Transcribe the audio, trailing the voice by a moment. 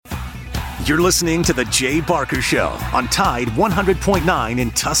You're listening to The Jay Barker Show on Tide 100.9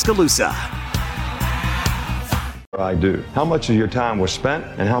 in Tuscaloosa. I do. How much of your time was spent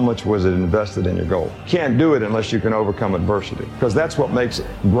and how much was it invested in your goal? Can't do it unless you can overcome adversity, because that's what makes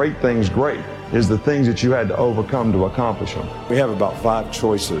great things great, is the things that you had to overcome to accomplish them. We have about 5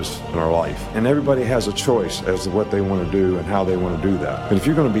 choices in our life, and everybody has a choice as to what they want to do and how they want to do that. But if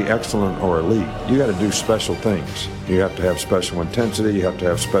you're going to be excellent or elite, you got to do special things. You have to have special intensity, you have to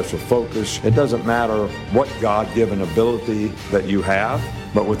have special focus. It doesn't matter what God-given ability that you have,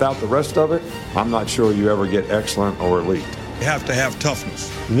 but without the rest of it, I'm not sure you ever get excellent or elite. You have to have toughness.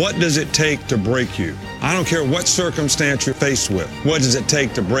 What does it take to break you? I don't care what circumstance you're faced with. What does it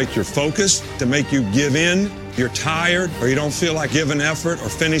take to break your focus, to make you give in? You're tired or you don't feel like giving effort or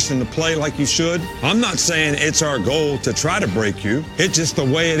finishing the play like you should. I'm not saying it's our goal to try to break you. It's just the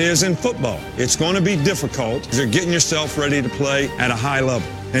way it is in football. It's going to be difficult because you're getting yourself ready to play at a high level.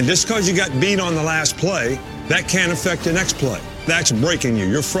 And just because you got beat on the last play, that can't affect the next play. That's breaking you.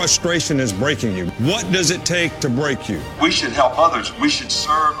 Your frustration is breaking you. What does it take to break you? We should help others. We should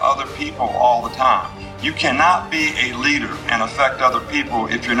serve other people all the time. You cannot be a leader and affect other people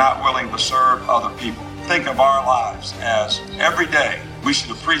if you're not willing to serve other people. Think of our lives as every day we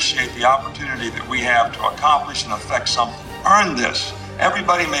should appreciate the opportunity that we have to accomplish and affect something. Earn this.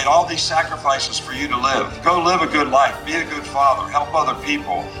 Everybody made all these sacrifices for you to live. Go live a good life. Be a good father. Help other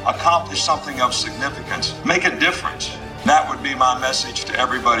people. Accomplish something of significance. Make a difference. That would be my message to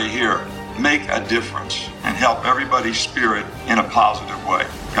everybody here. Make a difference and help everybody's spirit in a positive way.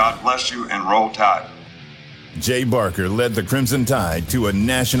 God bless you and roll Tide. Jay Barker led the Crimson Tide to a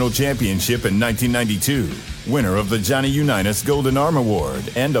national championship in 1992, winner of the Johnny Unitas Golden Arm Award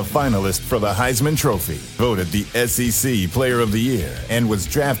and a finalist for the Heisman Trophy, voted the SEC Player of the Year, and was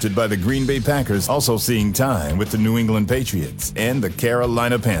drafted by the Green Bay Packers, also seeing time with the New England Patriots and the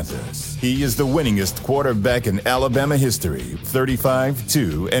Carolina Panthers. He is the winningest quarterback in Alabama history,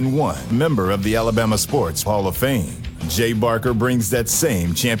 35-2-1, member of the Alabama Sports Hall of Fame. Jay Barker brings that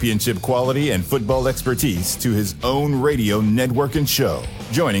same championship quality and football expertise to his own radio network and show.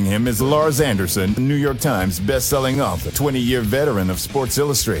 Joining him is Lars Anderson, New York Times best-selling author, 20-year veteran of Sports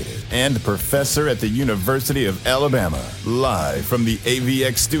Illustrated, and professor at the University of Alabama. Live from the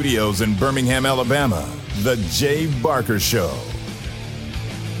AVX studios in Birmingham, Alabama, The Jay Barker Show.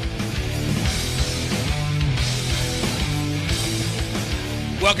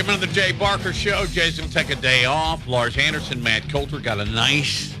 Welcome to the Jay Barker Show. Jay's going to take a day off. Lars Anderson, Matt Coulter got a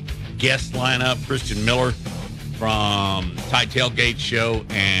nice guest lineup. Christian Miller from Tide Tailgate Show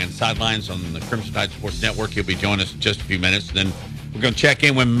and Sidelines on the Crimson Tide Sports Network. He'll be joining us in just a few minutes. Then we're going to check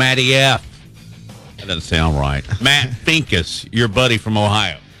in with Matty F. That doesn't sound right. Matt Finkus, your buddy from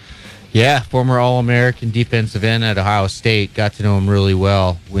Ohio. Yeah, former All-American defensive end at Ohio State. Got to know him really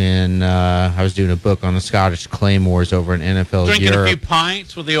well when I was doing a book on the Scottish Claymores over in NFL Drinking Europe. a few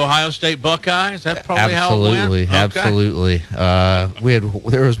pints with the Ohio State Buckeyes? That's probably Absolutely, how it went? absolutely.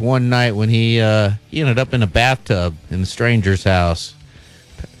 There was one night when he ended up in a bathtub in the stranger's house.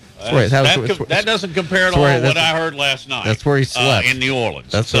 That doesn't compare at all what I heard last night. That's where he slept in New Orleans.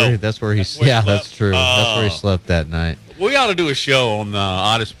 That's where he slept. Yeah, that's true. That's where he slept that night. We ought to do a show on the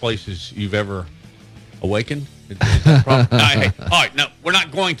oddest places you've ever awakened. Is that all right, no, we're not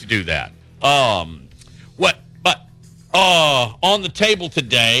going to do that. On the table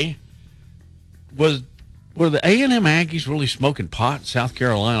today were the A&M Aggies really smoking pot in South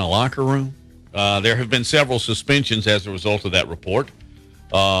Carolina locker room? There have been several suspensions as a result of that report.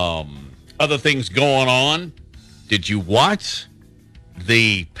 Other things going on. Did you watch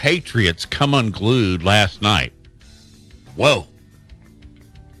the Patriots come unglued last night? Whoa.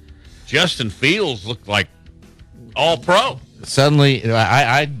 Justin Fields looked like all pro. Suddenly,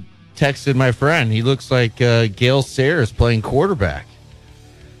 I texted my friend. He looks like Gale Sayers playing quarterback.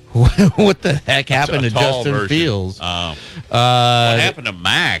 What the heck happened to Justin Fields? What happened to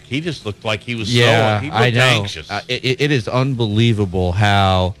Mac? He just looked like he was he looked anxious. It is unbelievable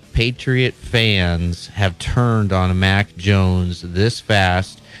how Patriot fans have turned on Mac Jones this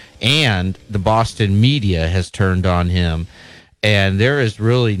fast, and the Boston media has turned on him. And there is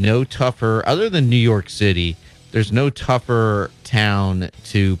really no tougher, other than New York City, there's no tougher town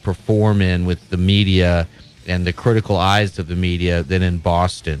to perform in with the media and the critical eyes of the media than in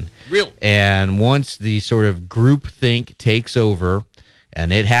Boston. Really? And once the sort of groupthink takes over,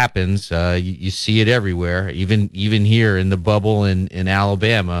 and it happens, you see it everywhere, even here in the bubble in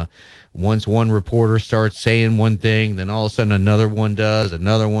Alabama. Once one reporter starts saying one thing, then all of a sudden another one does, and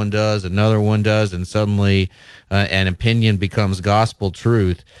suddenly an opinion becomes gospel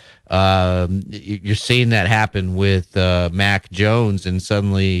truth. You're seeing that happen with Mac Jones, and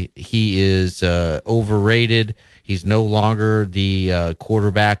suddenly he is overrated. He's no longer the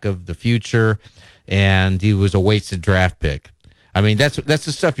quarterback of the future, and he was a wasted draft pick. I mean, that's the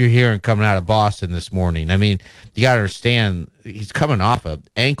stuff you're hearing coming out of Boston this morning. I mean, you got to understand he's coming off an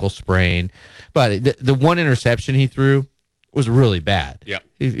ankle sprain, but the one interception he threw was really bad. Yeah,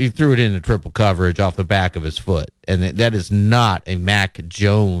 he threw it into triple coverage off the back of his foot, and that is not a Mac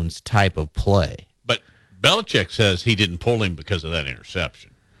Jones type of play. But Belichick says he didn't pull him because of that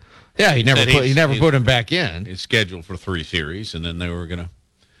interception. Yeah, he never put him back in. He's scheduled for 3 series, and then they were going to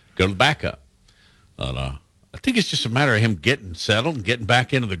go to the backup. But I think it's just a matter of him getting settled and getting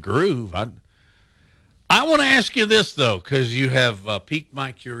back into the groove. I want to ask you this, though, because you have piqued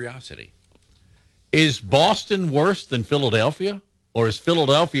my curiosity. Is Boston worse than Philadelphia? Or is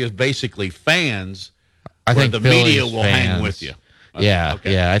Philadelphia basically fans I think the Philly's media will fans. hang with you? Yeah,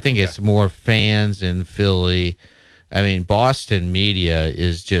 Okay. yeah. I think it's more fans in Philly. I mean, Boston media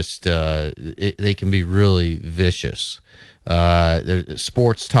is just they can be really vicious.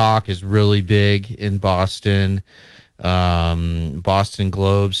 Sports talk is really big in Boston. Boston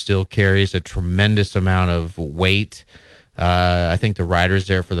Globe still carries a tremendous amount of weight. I think the writers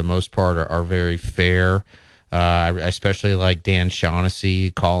there, for the most part, are very fair. I especially like Dan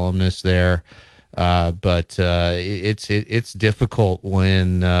Shaughnessy, columnist there. But it's difficult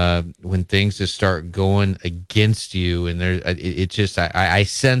when things just start going against you, and I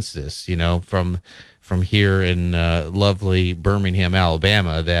sense this, from here in lovely Birmingham,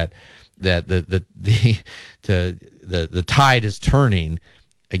 Alabama, that the tide is turning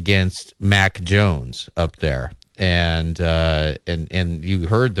against Mac Jones up there, and you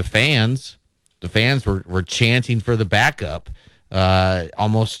heard the fans were chanting for the backup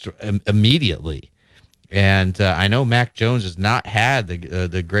almost immediately. And I know Mac Jones has not had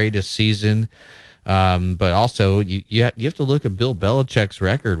the greatest season, but also you have to look at Bill Belichick's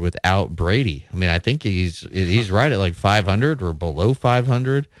record without Brady. I mean, I think he's right at like 500 or below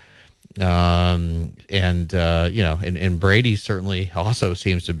 500. And Brady certainly also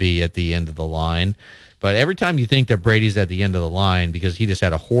seems to be at the end of the line. But every time you think that Brady's at the end of the line because he just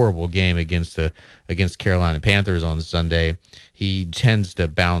had a horrible game against Carolina Panthers on Sunday, he tends to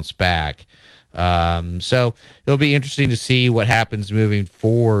bounce back. So it'll be interesting to see what happens moving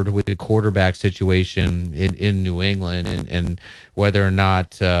forward with the quarterback situation in New England, and whether or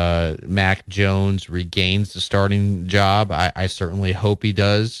not Mac Jones regains the starting job. I certainly hope he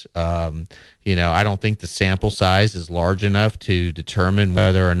does. I don't think the sample size is large enough to determine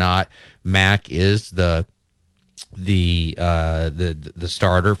whether or not Mac is the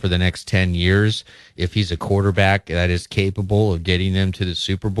starter for the next 10 years if he's a quarterback that is capable of getting them to the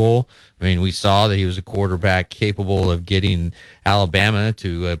Super Bowl. I mean, we saw that he was a quarterback capable of getting Alabama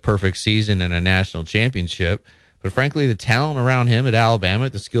to a perfect season and a national championship. But frankly, the talent around him at Alabama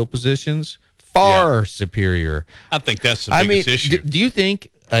at the skill positions, far superior. I think that's the biggest issue. Do you think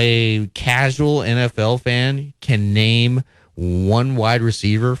a casual NFL fan can name one wide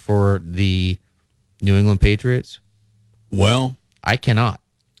receiver for the New England Patriots? Well, I cannot.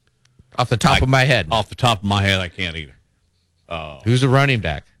 Off the top of my head. Off the top of my head, I can't either. Who's the running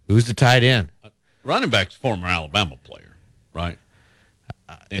back? Who's the tight end? Running back's a former Alabama player, right?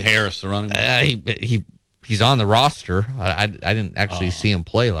 And Harris, the running back. He's on the roster. I didn't actually see him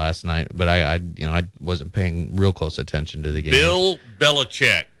play last night, but I wasn't paying real close attention to the game. Bill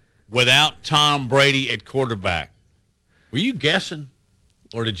Belichick without Tom Brady at quarterback. Were you guessing,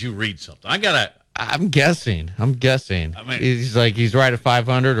 or did you read something? I'm guessing. I mean, he's right at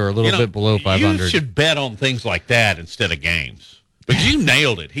 500 or a little bit below 500. You should bet on things like that instead of games. But you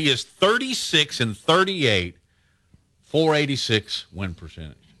nailed it. He is 36-38, 486 win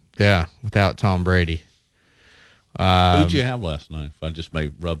percentage. Yeah, without Tom Brady. Who'd you have last night? If I just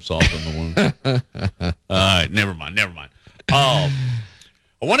may rub salt in the wound. All right, never mind. I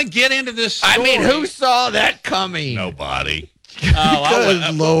want to get into this story. I mean, who saw that coming? Nobody. Good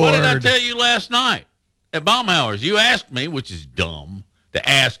Lord. What did I tell you last night at Baumhower's? You asked me, which is dumb, to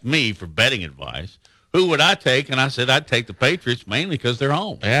ask me for betting advice. Who would I take? And I said I'd take the Patriots mainly because they're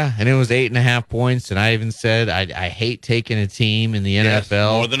home. Yeah, and it was 8.5 points. And I even said I hate taking a team in the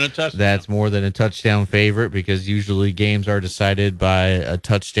NFL more than a touchdown. That's more than a touchdown favorite, because usually games are decided by a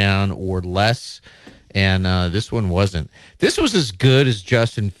touchdown or less. And this one wasn't. This was as good as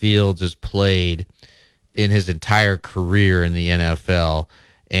Justin Fields has played in his entire career in the NFL.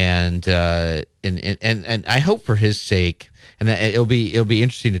 And I hope for his sake and it'll be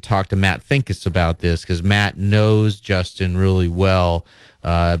interesting to talk to Matt Finkes about this, because Matt knows Justin really well,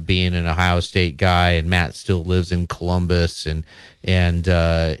 being an Ohio State guy, and Matt still lives in Columbus, and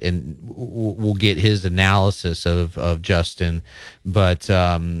we'll get his analysis of Justin. But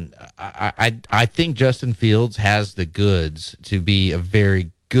I think Justin Fields has the goods to be a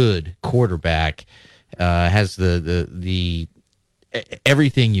very good quarterback. Has the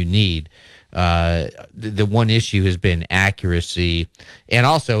everything you need. The one issue has been accuracy, and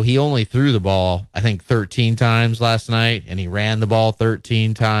also he only threw the ball, I think, 13 times last night, and he ran the ball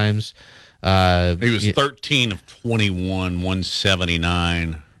 13 times. He was 13 of 21,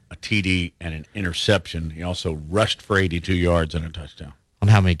 179, a TD, and an interception. He also rushed for 82 yards and a touchdown. On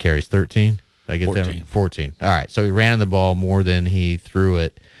how many carries? 13? Did I get 14. that? 14. All right, so he ran the ball more than he threw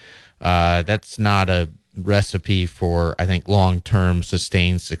it. That's not a recipe for, I think, long-term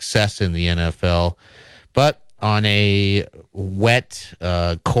sustained success in the NFL. But on a wet,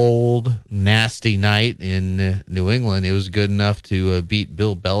 cold, nasty night in New England, it was good enough to beat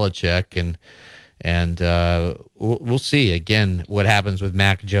Bill Belichick, and we'll see again what happens with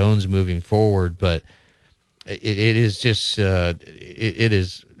Mac Jones moving forward. But it is just it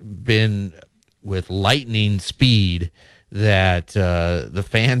has been with lightning speed that the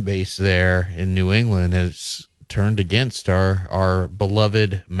fan base there in New England has turned against our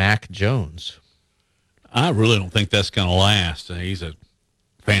beloved Mac Jones. I really don't think that's going to last. He's a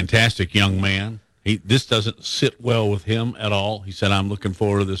fantastic young man. This doesn't sit well with him at all. He said, I'm looking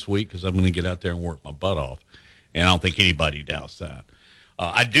forward to this week because I'm going to get out there and work my butt off. And I don't think anybody doubts that.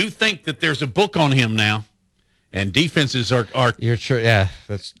 I do think that there's a book on him now. And defenses are You're true. Yeah,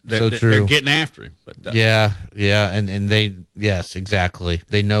 that's so true. They're getting after him. But, yeah, and they, yes, exactly.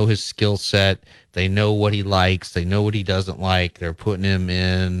 They know his skill set. They know what he likes. They know what he doesn't like. They're putting him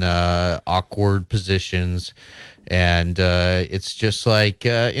in awkward positions, and it's just like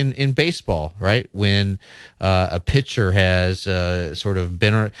in baseball, right? When a pitcher has sort of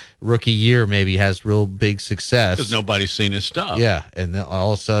been a rookie year, maybe has real big success because nobody's seen his stuff. Yeah, and then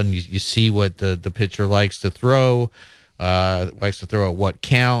all of a sudden you see what the pitcher likes to throw at what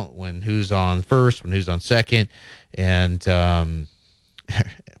count, when who's on first, when who's on second, and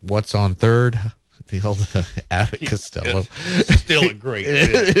what's on third. The old Abbott Costello. Still a great.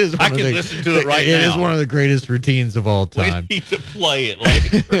 I can listen to it right now. It is one of the greatest routines of all time. We need to play it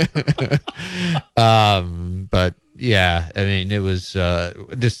later. But yeah, I mean, it was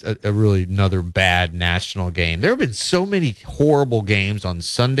just a really another bad national game. There have been so many horrible games on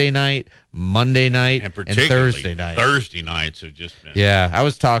Sunday night, Monday night, and Thursday night. Thursday nights have just been. Yeah, I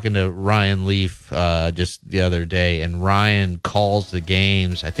was talking to Ryan Leaf just the other day, and Ryan calls the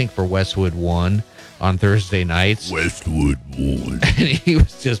games, I think, for Westwood 1 on Thursday nights. Westwood 1. And he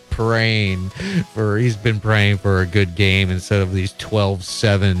was just he's been praying for a good game instead of these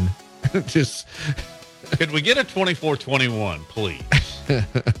 12-7. Just. Could we get a 24-21, please?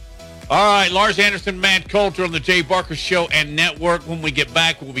 All right, Lars Anderson, Matt Coulter on the Jay Barker Show and Network. When we get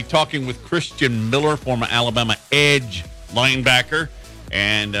back, we'll be talking with Christian Miller, former Alabama edge linebacker,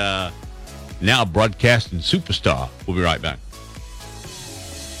 and now broadcasting superstar. We'll be right back.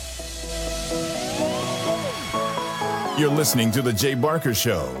 You're listening to The Jay Barker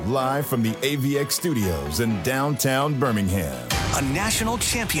Show, live from the AVX studios in downtown Birmingham. A national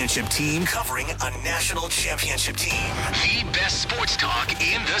championship team covering a national championship team. The best sports talk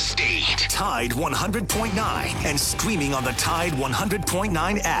in the state. Tide 100.9 and streaming on the Tide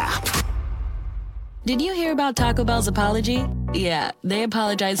 100.9 app. Did you hear about Taco Bell's apology? Yeah, they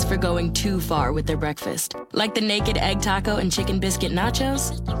apologized for going too far with their breakfast. Like the naked egg taco and chicken biscuit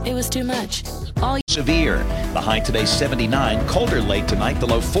nachos. It was too much. Severe. The high today 79. Colder late tonight, the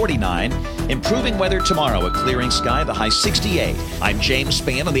low 49. Improving weather tomorrow, a clearing sky, the high 68. I'm James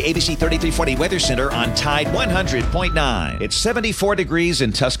Spann on the ABC 3340 Weather Center on Tide 100.9. It's 74 degrees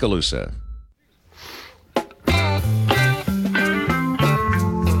in Tuscaloosa.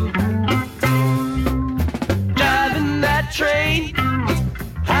 Train,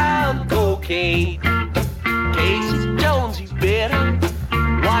 I'm cocaine. Casey Jones, you better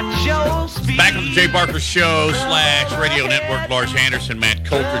watch your speed. Back on the Jay Barker Show / Radio Network. Lars Anderson, Matt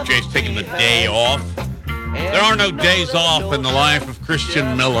Coulter. Jay's taking the day off. There are no days off in the life of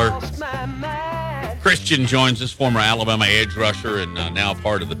Christian Miller. Christian joins us, former Alabama edge rusher, and now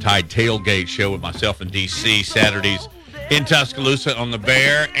part of the Tide Tailgate Show with myself in D.C. Saturdays in Tuscaloosa on the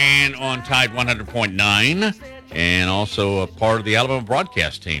Bear and on Tide 100.9. And also a part of the Alabama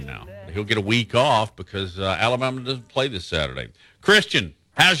broadcast team now. He'll get a week off because Alabama doesn't play this Saturday. Christian,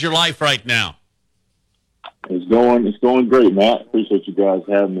 how's your life right now? It's going great, Matt. Appreciate you guys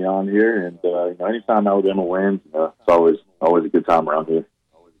having me on here. And anytime Alabama wins, it's always always a good time around here.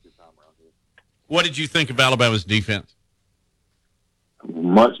 What did you think of Alabama's defense?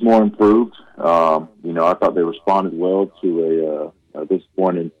 Much more improved. I thought they responded well to a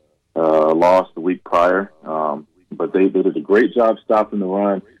disappointing loss the week prior, but they did a great job stopping the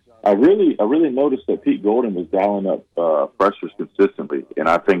run. I really noticed that Pete Golden was dialing up pressures consistently, and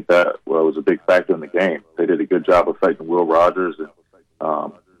I think that was a big factor in the game. They did a good job affecting Will Rogers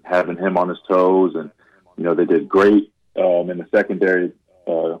and having him on his toes, and they did great in the secondary.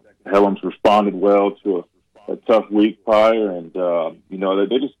 Helms responded well to a tough week prior, and they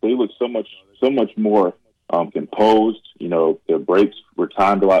looked so much more composed. Their breaks were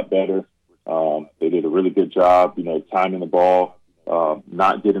timed a lot better. They did a really good job, timing the ball,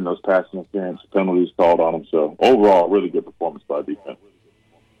 not getting those pass interference penalties called on them. So overall, really good performance by defense.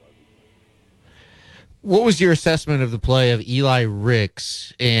 What was your assessment of the play of Eli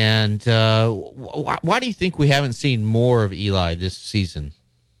Ricks, and why do you think we haven't seen more of Eli this season?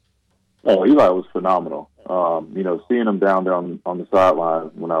 Oh, Eli was phenomenal. Seeing him down there on the sideline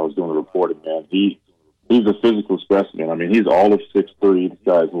when I was doing the reporting, man, he's a physical specimen. I mean, he's all of 6'3". This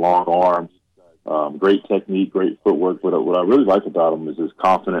guy's long arms, great technique, great footwork. But what I really like about him is his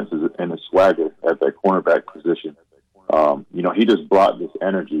confidence and his swagger at that cornerback position. He just brought this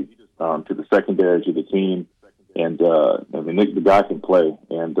energy to the secondary, to the team, and the guy can play.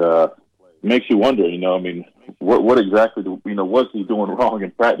 And it makes you wonder, what exactly was he doing wrong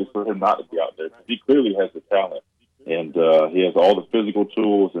in practice for him not to be out there? He clearly has the talent, and he has all the physical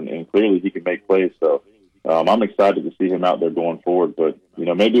tools, and clearly he can make plays. So I'm excited to see him out there going forward. But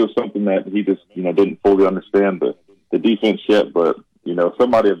maybe it was something that he just didn't fully understand the defense yet. But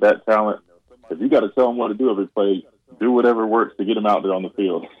somebody of that talent, if you got to tell him what to do every play, do whatever works to get him out there on the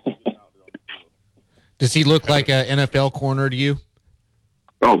field. Does he look like an NFL corner to you?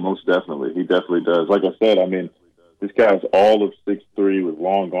 Oh, most definitely. He definitely does. Like I said, this guy's all of 6'3" with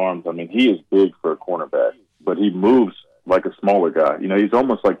long arms. He is big for a cornerback, but he moves like a smaller guy. He's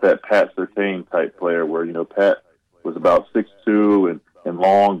almost like that Pat Surtain type player where, Pat was about 6'2" and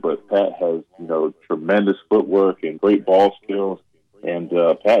long, but Pat has, tremendous footwork and great ball skills. And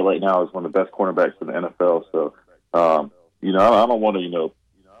Pat right now is one of the best cornerbacks in the NFL. So, I don't want to,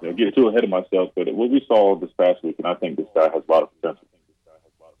 get too ahead of myself, but what we saw this past week, and I think this guy has a lot of potential.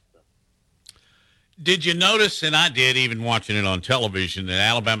 Did you notice, and I did even watching it on television, that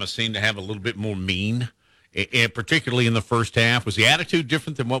Alabama seemed to have a little bit more mean, particularly in the first half? Was the attitude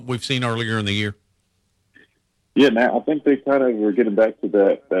different than what we've seen earlier in the year? Yeah, man, I think they kind of were getting back to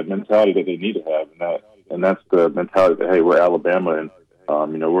that mentality that they need to have, and that's the mentality that, hey, we're Alabama, and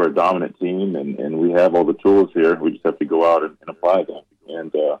we're a dominant team, and we have all the tools here. We just have to go out and apply them.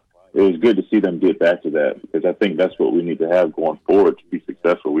 And it was good to see them get back to that, because I think that's what we need to have going forward to be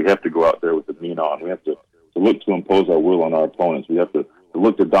successful. We have to go out there with the mean on. We have to look to impose our will on our opponents. We have to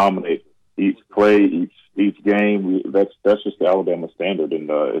look to dominate each play, each game. That's just the Alabama standard, and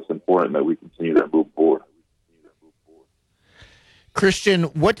it's important that we continue that move forward. Christian,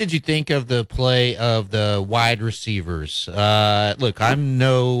 what did you think of the play of the wide receivers? Look, I'm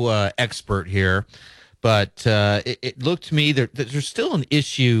no expert here, but it looked to me there's still an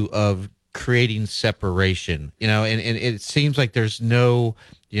issue of creating separation, and it seems like there's no,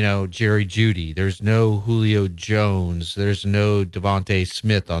 Jerry Jeudy, there's no Julio Jones, there's no Devontae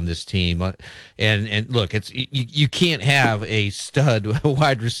Smith on this team. And look, it's you can't have a stud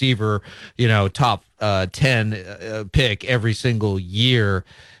wide receiver, top 10 pick every single year.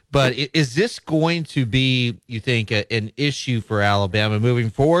 But is this going to be, you think, an issue for Alabama moving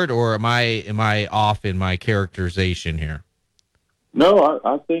forward, or am I off in my characterization here? No,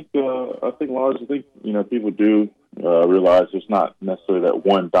 I think Lars, people do realize there's not necessarily that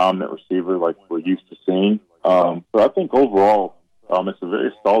one dominant receiver like we're used to seeing. So I think overall, it's a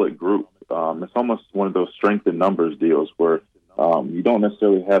very solid group. It's almost one of those strength in numbers deals where you don't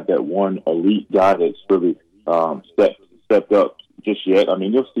necessarily have that one elite guy that's really stepped up just yet.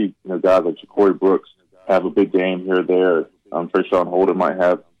 You'll see guys like Ja'Cory Brooks have a big game here or there. Trayshawn Holder might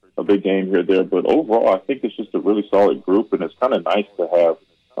have a big game here or there. But overall, I think it's just a really solid group, and it's kind of nice to have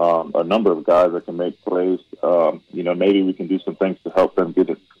a number of guys that can make plays. Maybe we can do some things to help them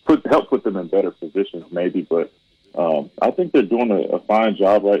help put them in better positions maybe. But I think they're doing a fine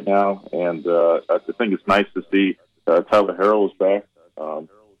job right now, and I think it's nice to see Tyler Harrell is back.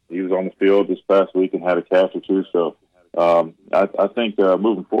 He was on the field this past week and had a catch or two. So I think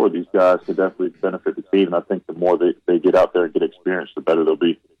moving forward, these guys could definitely benefit the team. And I think the more they get out there and get experience, the better they'll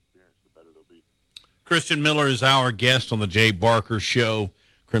be. Christian Miller is our guest on the Jay Barker Show,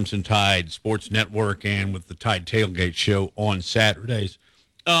 Crimson Tide Sports Network, and with the Tide Tailgate Show on Saturdays.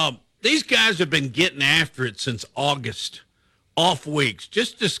 These guys have been getting after it since August. off weeks,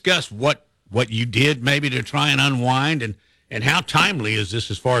 just discuss what you did maybe to try and unwind, and how timely is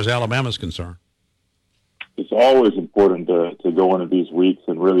this as far as Alabama's concerned? It's always important to go into these weeks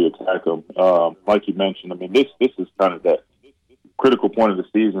and really attack them. Like you mentioned, I mean, this is kind of that critical point of the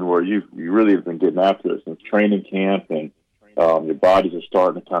season where you really have been getting after it since training camp, and your bodies are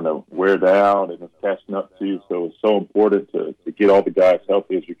starting to kind of wear down and it's catching up to you. So it's so important to get all the guys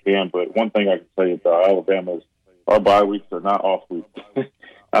healthy as you can. But one thing I can tell you about Alabama is our bye weeks are not off weeks.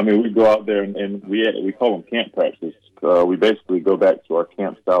 I mean, we go out there and we call them camp practices. We basically go back to our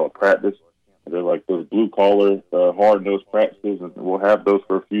camp style of practice. They're like those blue-collar, hard-nosed practices, and we'll have those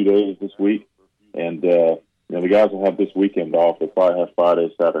for a few days this week. And, the guys will have this weekend off. They'll probably have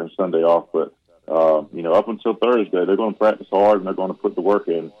Friday, Saturday, and Sunday off. But, up until Thursday, they're going to practice hard, and they're going to put the work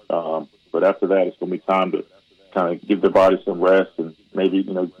in. But after that, it's going to be time to kind of give their body some rest, and maybe,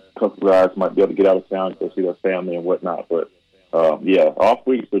 a couple of guys might be able to get out of town and go see their family and whatnot. But, off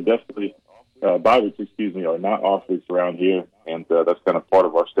weeks are definitely bye weeks, are not off weeks around here, and that's kind of part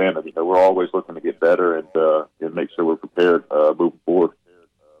of our standard. We're always looking to get better and make sure we're prepared moving forward.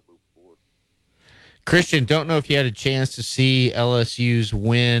 Christian, don't know if you had a chance to see LSU's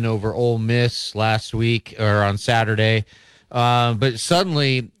win over Ole Miss last week or on Saturday, but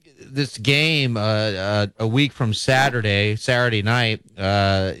suddenly this game a week from Saturday night,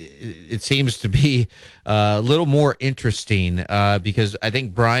 it seems to be a little more interesting because I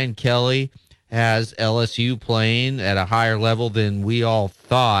think Brian Kelly has LSU playing at a higher level than we all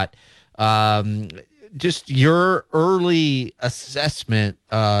thought. Just your early assessment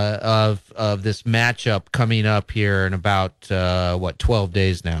of this matchup coming up here in about 12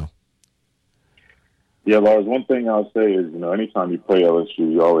 days now. Yeah, Lars, one thing I'll say is, anytime you play LSU,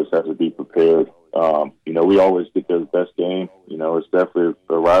 you always have to be prepared. We always get their best game. It's definitely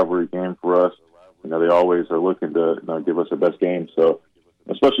a rivalry game for us. They always are looking to give us the best game. So,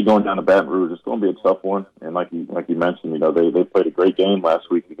 especially going down to Baton Rouge, it's going to be a tough one. And like you mentioned, they played a great game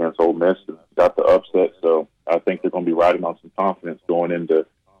last week against Ole Miss and got the upset. So I think they're going to be riding on some confidence going into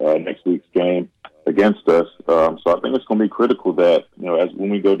next week's game against us. So I think it's going to be critical that as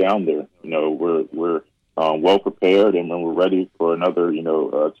when we go down there, we're well prepared and when we're ready for another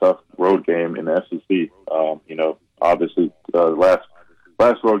tough road game in the SEC. Obviously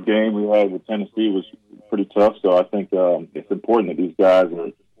last road game we had with Tennessee was pretty tough, so I think it's important that these guys are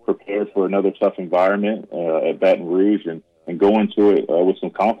prepared for another tough environment at Baton Rouge and go into it with some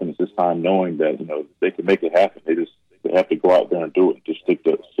confidence this time, knowing that they can make it happen. They have to go out there and do it. Just stick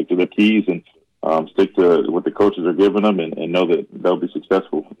to their keys and stick to what the coaches are giving them, and know that they'll be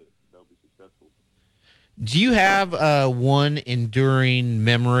successful. Do you have one enduring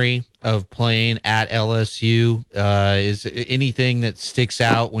memory of playing at LSU? Is anything that sticks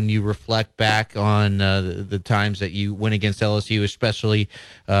out when you reflect back on the times that you went against LSU, especially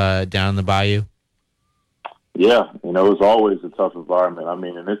down the Bayou? Yeah, it was always a tough environment. I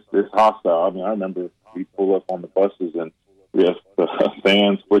mean, and it's hostile. I mean, I remember we pull up on the buses and we have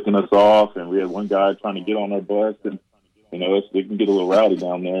fans flicking us off, and we had one guy trying to get on our bus, and it can get a little rowdy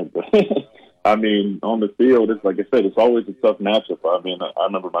down there, but. I mean, on the field, it's like I said, it's always a tough matchup. I mean, I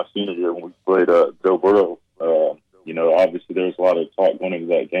remember my senior year when we played Joe Burrow. Obviously there was a lot of talk going into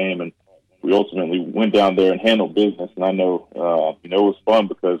that game, and we ultimately went down there and handled business. And I know, it was fun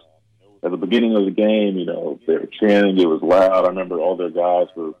because at the beginning of the game, they were chanting. It was loud. I remember all their guys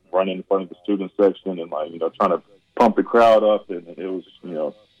were running in front of the student section and trying to pump the crowd up, and it was,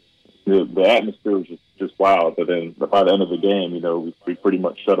 the atmosphere was just wild. But then by the end of the game, we pretty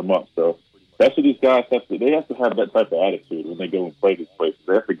much shut them up. So. That's what these guys have to. They have to have that type of attitude when they go and play these places.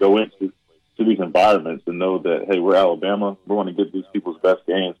 They have to go into these environments and know that, hey, we're Alabama. We're going to get these people's best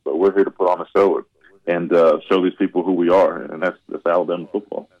games, but we're here to put on a show and show these people who we are, and that's Alabama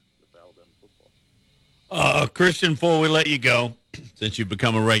football. Christian, before we let you go, since you've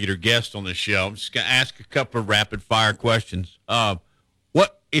become a regular guest on the show, I'm just going to ask a couple of rapid-fire questions.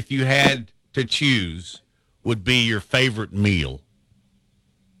 What, if you had to choose, would be your favorite meal?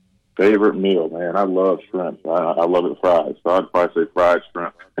 Favorite meal, man. I love shrimp. I love it fried, so I'd probably say fried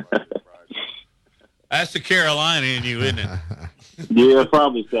shrimp. That's the Carolina in you, isn't it? Yeah,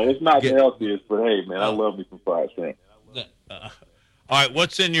 probably so. It's not the healthiest, but hey, man, I love me some fried shrimp. All right,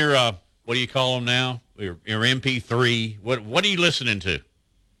 what's in your what do you call them now? Your MP3. What are you listening to?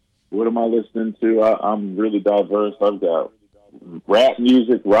 What am I listening to? I'm really diverse. I've got rap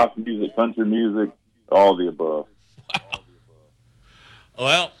music, rock music, country music, all the above.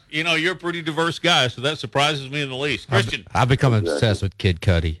 Well, you're a pretty diverse guy, so that surprises me in the least. Christian. I've become obsessed with Kid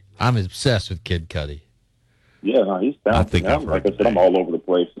Cudi. I'm obsessed with Kid Cudi. Yeah, no, he's talented. Like I said, I'm all over the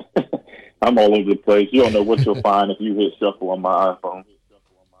place. I'm all over the place. You don't know what you'll find if you hit shuffle on my iPhone.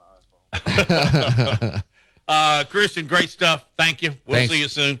 Christian, great stuff. Thank you. We'll see you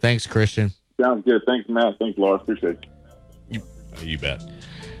soon. Thanks, Christian. Sounds good. Thanks, Matt. Thanks, Lars. Appreciate it. You bet.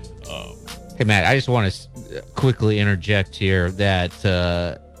 Hey, Matt, I just want to quickly interject here that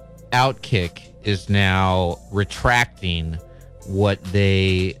Outkick is now retracting what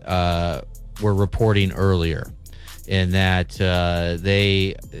they were reporting earlier, in that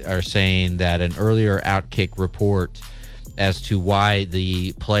they are saying that an earlier Outkick report as to why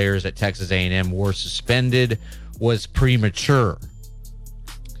the players at Texas A&M were suspended was premature.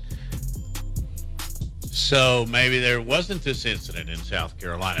 So maybe there wasn't this incident in South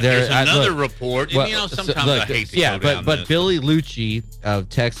Carolina. There's another report. Well, and, sometimes I hate to go down but this. Billy Lucci of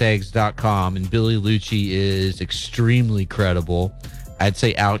TexEggs.com, and Billy Lucci is extremely credible. I'd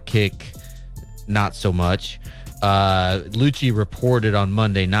say Outkick, not so much. Lucci reported on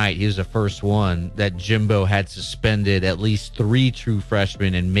Monday night, he was the first one, that Jimbo had suspended at least 3 true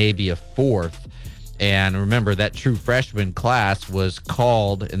freshmen and maybe a 4th. And remember, that true freshman class was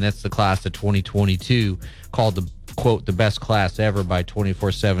called, and that's the class of 2022, called the, quote, the best class ever by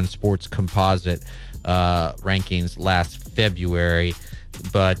 24/7 Sports Composite rankings last February.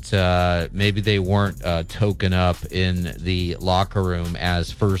 But maybe they weren't token up in the locker room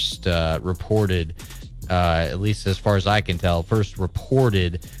as first reported, at least as far as I can tell, first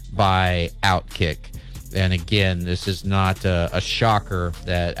reported by Outkick. And again, this is not a shocker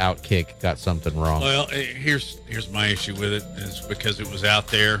that Outkick got something wrong. Well, here's my issue with it. Is because it was out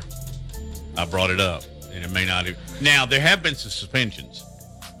there, I brought it up, and it may not have. Now, there have been some suspensions.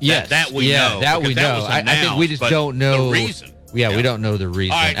 Yes, that we know. That we know. I think we just don't know the reason. Yeah, we don't know the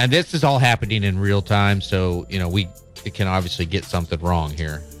reason. Right. And this is all happening in real time, so it can obviously get something wrong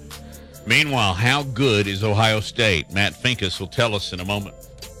here. Meanwhile, how good is Ohio State? Matt Finkus will tell us in a moment.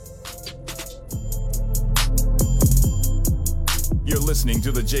 You're listening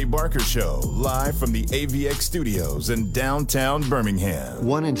to The Jay Barker Show, live from the AVX studios in downtown Birmingham.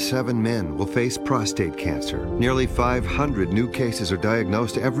 1 in 7 men will face prostate cancer. Nearly 500 new cases are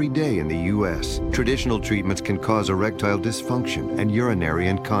diagnosed every day in the U.S. Traditional treatments can cause erectile dysfunction and urinary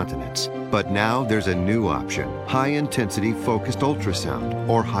incontinence. But now there's a new option, high-intensity focused ultrasound,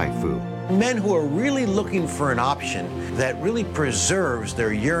 or HIFU. Men who are really looking for an option that really preserves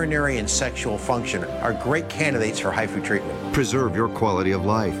their urinary and sexual function are great candidates for HIFU treatment. Preserve your quality of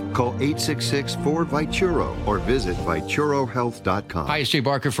life. Call 866-4-VITURO or visit VituroHealth.com. Hi, it's Jay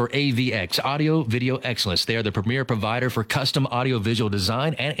Barker for AVX, Audio Video Excellence. They are the premier provider for custom audio-visual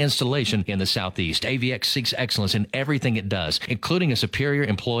design and installation in the Southeast. AVX seeks excellence in everything it does, including a superior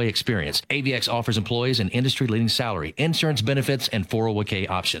employee experience. AVX offers employees an industry-leading salary, insurance benefits, and 401k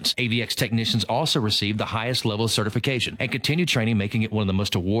options. AVX technicians also receive the highest level of certification and continue training, making it one of the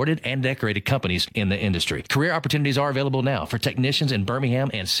most awarded and decorated companies in the industry. Career opportunities are available now for technicians in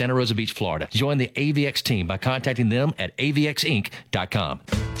Birmingham and Santa Rosa Beach, Florida. Join the AVX team by contacting them at avxinc.com.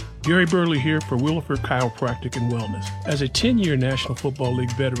 Gary Burley here for Williford Chiropractic and Wellness. As a 10-year National Football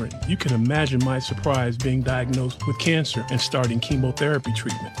League veteran, you can imagine my surprise being diagnosed with cancer and starting chemotherapy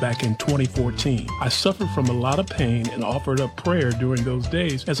treatment back in 2014. I suffered from a lot of pain and offered up prayer during those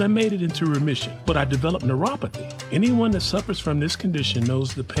days as I made it into remission, but I developed neuropathy. Anyone that suffers from this condition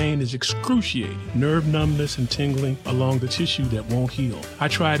knows the pain is excruciating, nerve numbness and tingling along the tissue that won't heal. I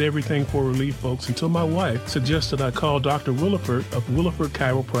tried everything for relief, folks, until my wife suggested I call Dr. Williford of Williford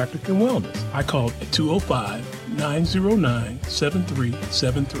Chiropractic and Wellness. I called at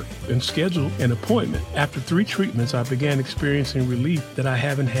 205-909-7373 and scheduled an appointment. After 3 treatments, I began experiencing relief that I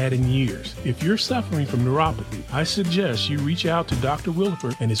haven't had in years. If you're suffering from neuropathy, I suggest you reach out to Dr.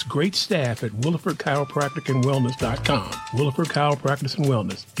 Williford and his great staff at Williford Chiropractic and Wellness.com. Williford Chiropractic and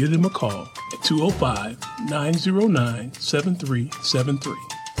Wellness. Give them a call at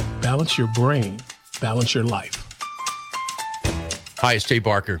 205-909-7373. Balance your brain. Balance your life. Hi, it's Jay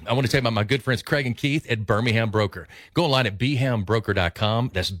Barker. I want to tell you about my good friends Craig and Keith at Birmingham Broker. Go online at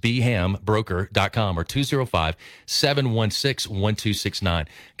bhambroker.com. That's bhambroker.com or 205-716-1269.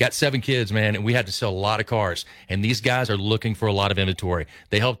 Got 7 kids, man, and we had to sell a lot of cars. And these guys are looking for a lot of inventory.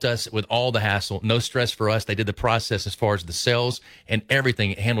 They helped us with all the hassle. No stress for us. They did the process as far as the sales and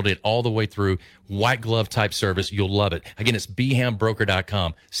everything. Handled it all the way through. White glove type service. You'll love it. Again, it's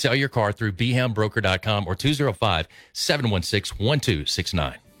bhambroker.com. Sell your car through bhambroker.com or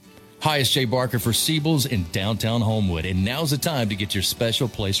 205-716-1269. Hi, it's Jay Barker for Siebel's in downtown Homewood, and now's the time to get your special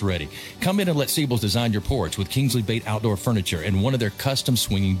place ready. Come in and let Siebel's design your porch with Kingsley Bait outdoor furniture and one of their custom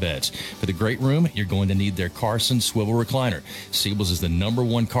swinging beds. For the great room, you're going to need their Carson swivel recliner. Siebel's is the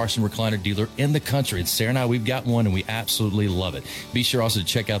 #1 Carson recliner dealer in the country, and Sarah and I, we've got one, and we absolutely love it. Be sure also to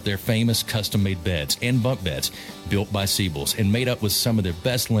check out their famous custom-made beds and bunk beds built by Siebel's and made up with some of their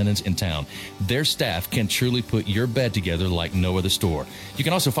best linens in town. Their staff can truly put your bed together like no other store. You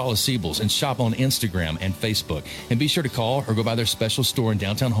can also follow Siebel's and shop on Instagram and Facebook. And be sure to call or go by their special store in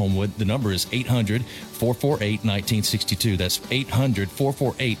downtown Homewood. The number is 800-448-1962. That's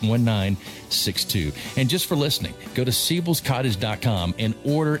 800-448-1962. And just for listening, go to SiebelsCottage.com and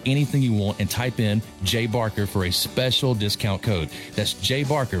order anything you want and type in Jay Barker for a special discount code. That's Jay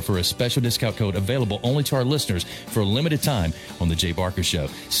Barker for a special discount code available only to our listeners for a limited time on The Jay Barker Show.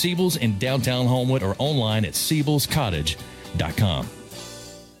 Siebel's in downtown Homewood or online at SiebelsCottage.com.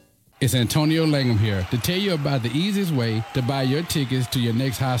 It's Antonio Langham here to tell you about the easiest way to buy your tickets to your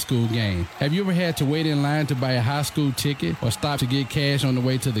next high school game. Have you ever had to wait in line to buy a high school ticket or stop to get cash on the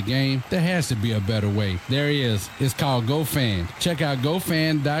way to the game? There has to be a better way. There is. It's called GoFan. Check out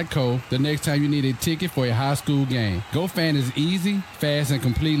GoFan.co the next time you need a ticket for a high school game. GoFan is easy, fast, and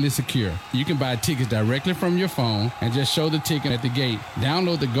completely secure. You can buy tickets directly from your phone and just show the ticket at the gate.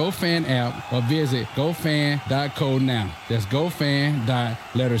 Download the GoFan app or visit GoFan.co now. That's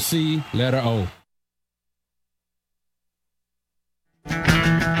GoFan.C. Letter O.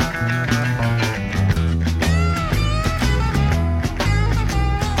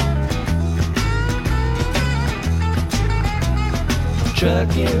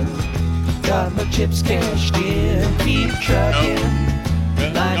 Trucking, got my chips cashed in. Keep trucking.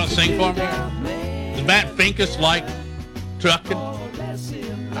 Don't sing for me. Does Matt Finkus like trucking?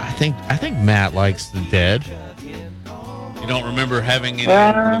 I think Matt likes the Dead. You don't remember having any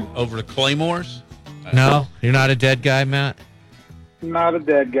over the Claymores? No, you're not a Dead guy, Matt? Not a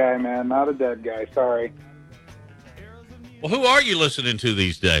Dead guy, man. Not a Dead guy. Sorry. Well, who are you listening to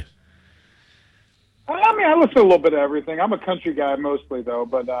these days? I mean, I listen to a little bit of everything. I'm a country guy mostly, though,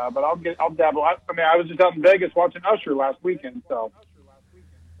 but I'll dabble. I was just out in Vegas watching Usher last weekend, so.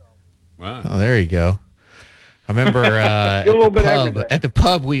 Wow. Oh, there you go. I remember at the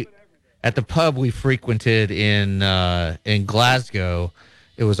pub we frequented in Glasgow.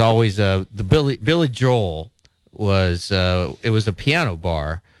 It was always the Billy Joel was it was a piano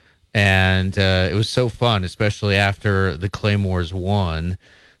bar, and it was so fun, especially after the Claymores won.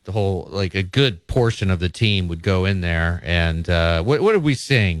 The whole, like, a good portion of the team would go in there, and what did we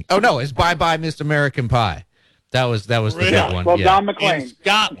sing? Oh no, it's Bye Bye Miss American Pie. That was the big one. Well, yeah. Don McLean. In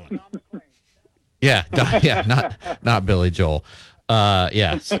Scotland. Yeah, not Billy Joel.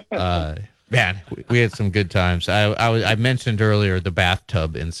 Yes. Man, we had some good times. I mentioned earlier the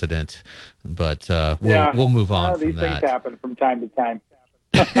bathtub incident, but we'll move on from that. These things happen from time to time.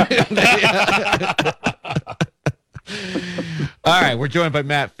 All right, we're joined by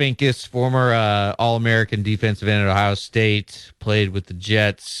Matt Finkus, former All-American defensive end at Ohio State, played with the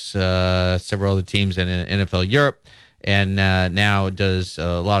Jets, several other teams in NFL Europe, and now does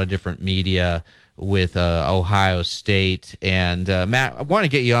a lot of different media with Ohio State. And Matt, I want to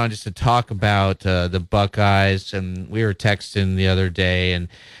get you on just to talk about the Buckeyes. And we were texting the other day, and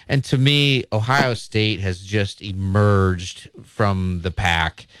to me, Ohio State has just emerged from the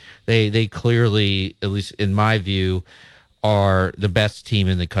pack. They clearly, at least in my view, are the best team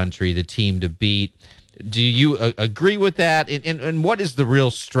in the country, the team to beat. Do you agree with that? And what is the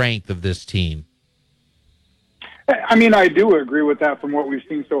real strength of this team? I mean, I do agree with that from what we've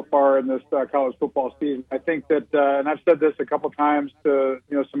seen so far in this college football season. I think that, and I've said this a couple times to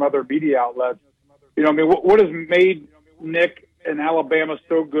some other media outlets. I mean, what has made Nick and Alabama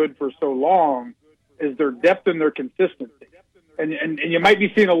so good for so long is their depth and their consistency. And you might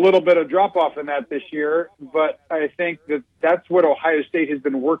be seeing a little bit of drop off in that this year, but I think that's what Ohio State has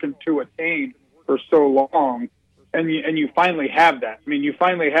been working to attain for so long, and you finally have that. I mean, you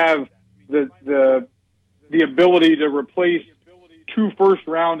finally have the ability to replace 2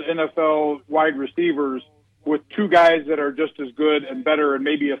 first-round NFL wide receivers with 2 guys that are just as good and better, and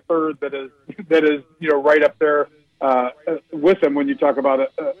maybe a third that is right up there with them when you talk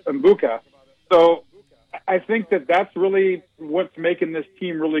about Mbuka. So I think that's really what's making this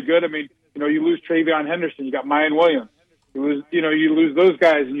team really good. I mean, you lose Travion Henderson, you got Mayan Williams. You lose those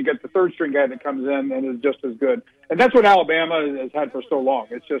guys, and you get the third-string guy that comes in and is just as good. And that's what Alabama has had for so long.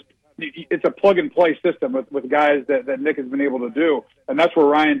 It's a plug-and-play system with guys that Nick has been able to do. And that's where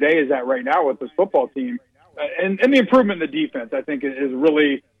Ryan Day is at right now with this football team. And the improvement in the defense, I think, is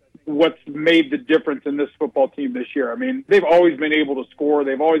really what's made the difference in this football team this year. I mean, they've always been able to score.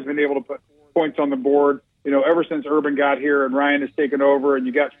 They've always been able to put points on the board. You know, ever since Urban got here and Ryan has taken over, and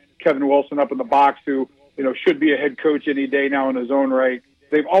you got Kevin Wilson up in the box, who, you know, should be a head coach any day now in his own right.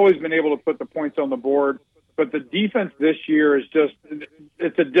 They've always been able to put the points on the board. But the defense this year is just,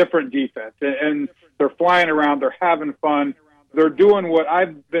 it's a different defense. And they're flying around. They're having fun. They're doing what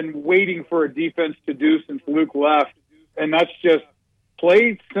I've been waiting for a defense to do since Luke left, and that's just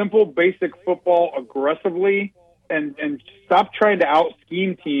play simple, basic football aggressively and stop trying to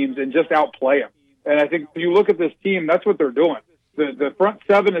out-scheme teams and just outplay them. And I think when you look at this team, that's what they're doing. The front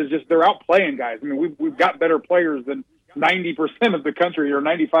seven is just, they're outplaying guys. I mean, we've got better players than 90% of the country or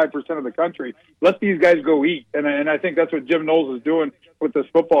 95% of the country. Let these guys go eat. And I think that's what Jim Knowles is doing with this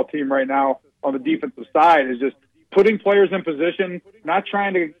football team right now on the defensive side, is just putting players in position, not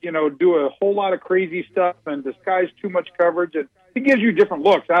trying to, you know, do a whole lot of crazy stuff and disguise too much coverage. And it gives you different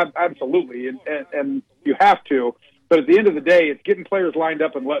looks, absolutely, and you have to. But at the end of the day, it's getting players lined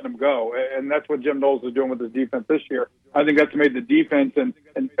up and letting them go, and that's what Jim Knowles is doing with his defense this year. I think that's made the defense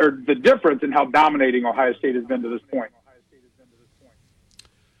or the difference in how dominating Ohio State has been to this point.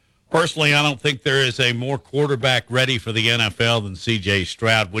 Personally, I don't think there is a more quarterback ready for the NFL than C.J.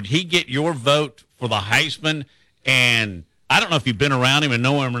 Stroud. Would he get your vote for the Heisman? And I don't know if you've been around him and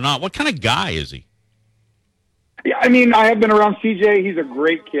know him or not. What kind of guy is he? Yeah, I mean, I have been around CJ. He's a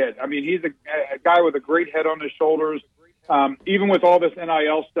great kid. I mean, he's a guy with a great head on his shoulders. Even with all this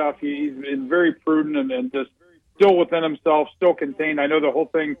NIL stuff, he's been very prudent and just still within himself, still contained. I know the whole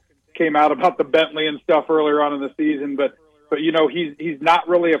thing came out about the Bentley and stuff earlier on in the season, but you know, he's not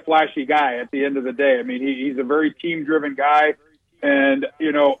really a flashy guy at the end of the day. I mean, he's a very team-driven guy, and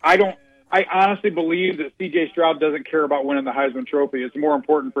you know, I honestly believe that C.J. Stroud doesn't care about winning the Heisman Trophy. It's more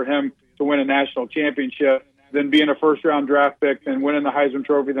important for him to win a national championship than being a first-round draft pick, than winning the Heisman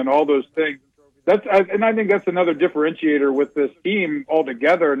Trophy, than all those things. And I think that's another differentiator with this team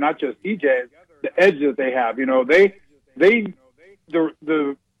altogether, not just C.J., the edge that they have. You know, the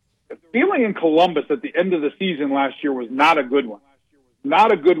feeling in Columbus at the end of the season last year was not a good one.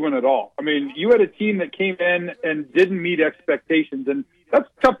 Not a good one at all. I mean, you had a team that came in and didn't meet expectations, and that's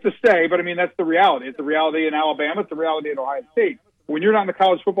tough to say, but I mean, that's the reality. It's the reality in Alabama. It's the reality in Ohio State. When you're not in the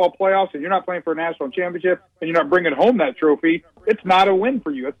college football playoffs and you're not playing for a national championship and you're not bringing home that trophy, it's not a win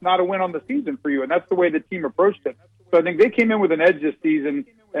for you. It's not a win on the season for you, and that's the way the team approached it. So I think they came in with an edge this season,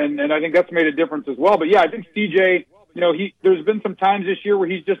 and I think that's made a difference as well. But, yeah, I think CJ, you know, there's been some times this year where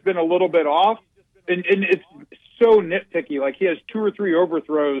he's just been a little bit off, and it's so nitpicky. Like, he has 2 or 3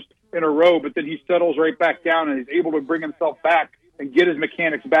 overthrows in a row, but then he settles right back down and he's able to bring himself back and get his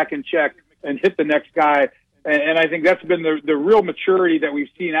mechanics back in check and hit the next guy. And I think that's been the real maturity that we've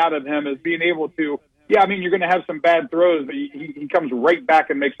seen out of him, is being able to, yeah, I mean, you're going to have some bad throws, but he comes right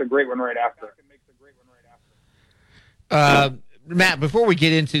back and makes a great one right after. Matt, before we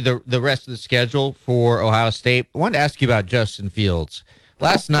get into the rest of the schedule for Ohio State, I wanted to ask you about Justin Fields.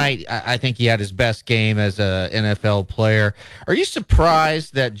 Last night, I think he had his best game as an NFL player. Are you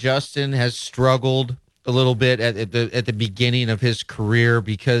surprised that Justin has struggled a little bit at the beginning of his career?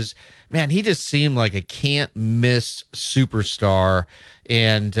 Because, man, he just seemed like a can't-miss superstar,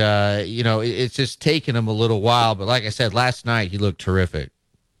 and, you know, it's just taken him a little while. But like I said, last night he looked terrific.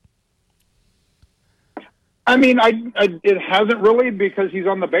 I mean, it hasn't really, because he's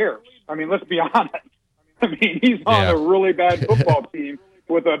on the Bears. I mean, let's be honest. I mean, he's on a really bad football team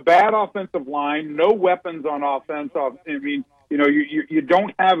with a bad offensive line, no weapons on offense. I mean, you know, you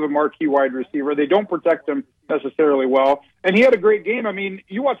don't have a marquee wide receiver. They don't protect him necessarily well. And he had a great game. I mean,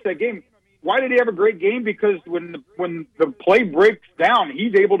 you watch that game. Why did he have a great game? Because when the play breaks down,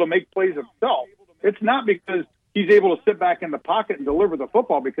 he's able to make plays himself. It's not because he's able to sit back in the pocket and deliver the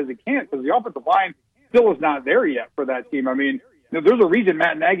football, because he can't, because the offensive line still is not there yet for that team. I mean, you know, there's a reason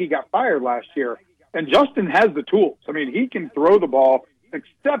Matt Nagy got fired last year. And Justin has the tools. I mean, he can throw the ball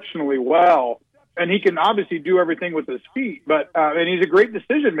exceptionally well, and he can obviously do everything with his feet. But and he's a great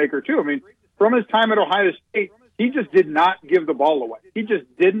decision maker too. I mean, from his time at Ohio State, he just did not give the ball away. He just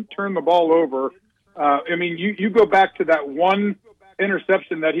didn't turn the ball over. I mean, you go back to that one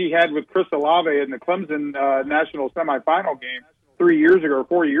interception that he had with Chris Olave in the Clemson national semifinal game 3 years ago or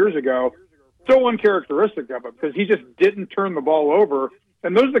 4 years ago. So uncharacteristic of him, because he just didn't turn the ball over.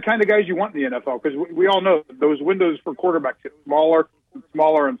 And those are the kind of guys you want in the NFL, because we all know those windows for quarterbacks get smaller and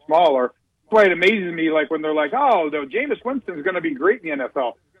smaller and smaller. That's why it amazes me, like, when they're like, oh, no, Jameis Winston's going to be great in the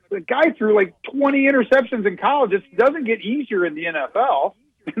NFL. The guy threw like 20 interceptions in college. It doesn't get easier in the NFL.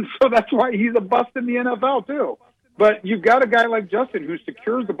 And so that's why he's a bust in the NFL too. But you've got a guy like Justin who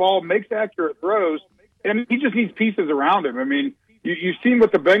secures the ball, makes accurate throws, and he just needs pieces around him. I mean, you've seen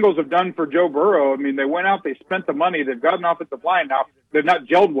what the Bengals have done for Joe Burrow. I mean, they went out, they spent the money, they've got an offensive line now. They've not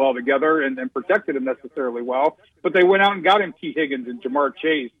gelled well together and protected him necessarily well, but they went out and got him T. Higgins and Jamar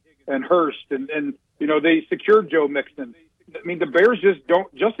Chase and Hurst, and they secured Joe Mixon. I mean, the Bears just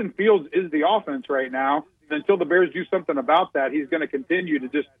don't. Justin Fields is the offense right now. Until the Bears do something about that, he's going to continue to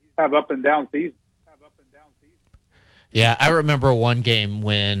just have up and down seasons. Yeah, I remember one game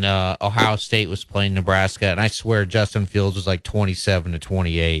when Ohio State was playing Nebraska, and I swear Justin Fields was like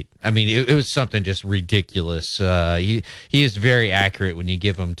 27-28. I mean, it was something just ridiculous. He is very accurate when you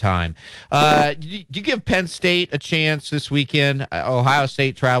give him time. Do you give Penn State a chance this weekend? Ohio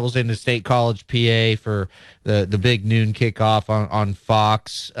State travels into State College, PA for the big noon kickoff on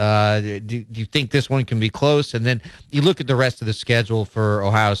Fox. Do you think this one can be close? And then you look at the rest of the schedule for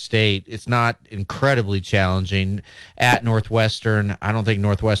Ohio State. It's not incredibly challenging. At Northwestern, I don't think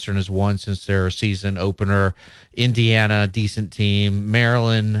Northwestern has won since their season opener. Indiana, decent team.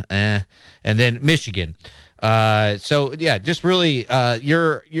 Maryland, and then Michigan. So yeah, just really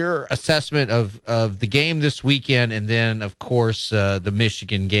your assessment of the game this weekend, and then of course the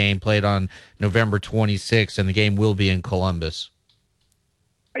Michigan game played on November 26th, and the game will be in Columbus.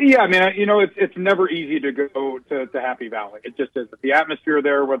 Yeah, I mean, it's never easy to go to Happy Valley. It just is. The atmosphere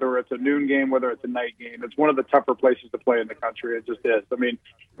there, whether it's a noon game, whether it's a night game, it's one of the tougher places to play in the country. It just is. I mean,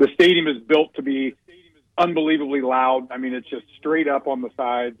 the stadium is built to be unbelievably loud. I mean, it's just straight up on the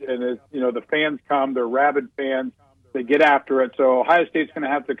sides, and it's, the fans come, they're rabid fans, they get after it. So Ohio State's going to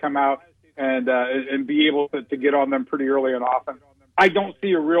have to come out and be able to get on them pretty early and often. I don't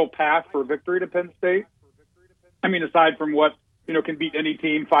see a real path for victory to Penn State. I mean, aside from what can beat any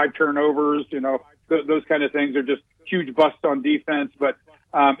team, 5 turnovers, those kind of things are just huge busts on defense. But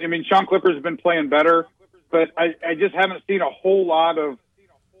I mean, Sean Clifford's been playing better, but I just haven't seen a whole lot of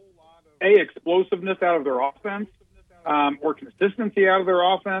explosiveness out of their offense, or consistency out of their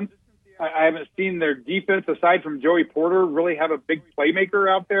offense. I haven't seen their defense, aside from Joey Porter, really have a big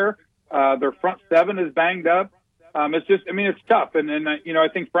playmaker out there. Their front seven is banged up. It's just, I mean, it's tough. And I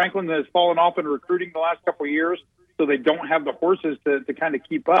think Franklin has fallen off in recruiting the last couple of years, so they don't have the horses to kind of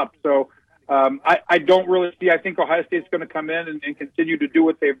keep up. So I don't really see, I think Ohio State's going to come in and continue to do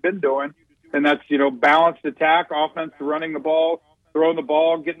what they've been doing. And that's, balanced attack, offense, running the ball, throwing the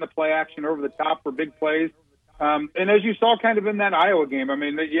ball, getting the play action over the top for big plays. And as you saw kind of in that Iowa game, I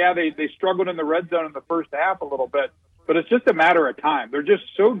mean, they struggled in the red zone in the first half a little bit, but it's just a matter of time. They're just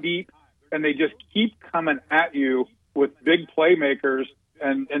so deep, and they just keep coming at you with big playmakers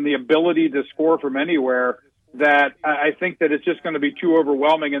and the ability to score from anywhere, that I think that it's just going to be too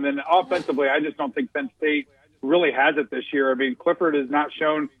overwhelming. And then offensively, I just don't think Penn State really has it this year. I mean, Clifford has not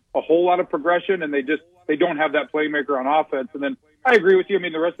shown a whole lot of progression, and they don't have that playmaker on offense. And then I agree with you. I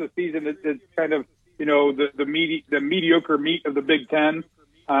mean, the rest of the season is kind of, the mediocre meat of the Big Ten.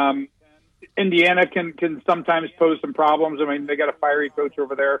 Indiana can sometimes pose some problems. I mean, they got a fiery coach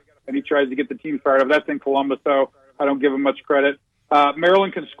over there, and he tries to get the team fired up. That's in Columbus, so I don't give him much credit.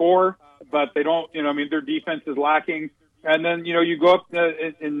 Maryland can score, but they don't, their defense is lacking. And then, you go up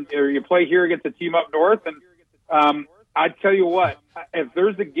or you play here against a team up north, and I tell you what, if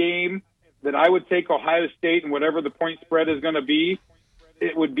there's a game that I would take Ohio State and whatever the point spread is going to be,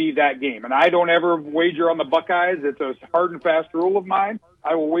 it would be that game. And I don't ever wager on the Buckeyes. It's a hard and fast rule of mine.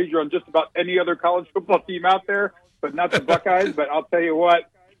 I will wager on just about any other college football team out there, but not the Buckeyes. But I'll tell you what,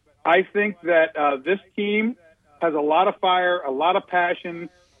 I think that this team has a lot of fire, a lot of passion.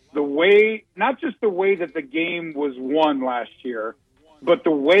 The way, not just the way that the game was won last year, but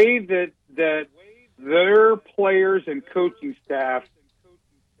the way that their players and coaching staff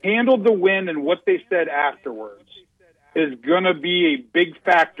handled the win and what they said afterwards is going to be a big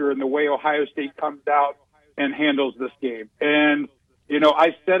factor in the way Ohio State comes out and handles this game. And,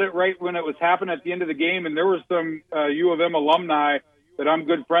 I said it right when it was happening at the end of the game, and there was some U of M alumni that I'm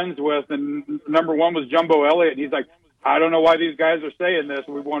good friends with, and number one was Jumbo Elliott, and he's like, I don't know why these guys are saying this.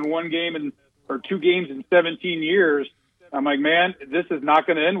 We've won 2 games in 17 years. I'm like, man, this is not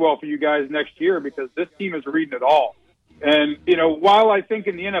going to end well for you guys next year, because this team is reading it all. And, while I think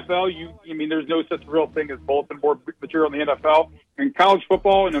in the NFL, there's no such real thing as bulletin board material in the NFL. In college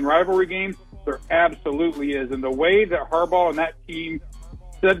football and in rivalry games, there absolutely is. And the way that Harbaugh and that team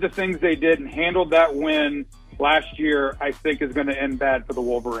said the things they did and handled that win last year, I think is going to end bad for the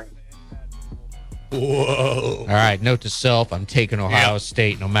Wolverines. Whoa. All right, note to self, I'm taking Ohio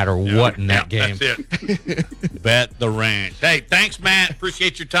State no matter what in that game. That's it. Bet the ranch. Hey, thanks, Matt.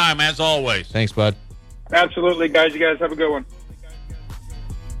 Appreciate your time, as always. Thanks, bud. Absolutely, guys. You guys have a good one.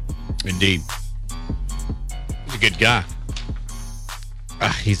 Indeed. He's a good guy.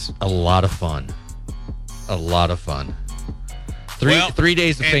 He's a lot of fun. A lot of fun. Three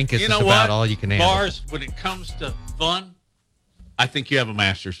days of Pincus is about all you can handle. Lars, when it comes to fun, I think you have a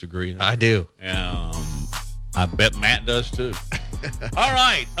master's degree. I do. I bet Matt does too. All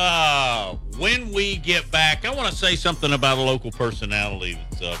right. When we get back, I want to say something about a local personality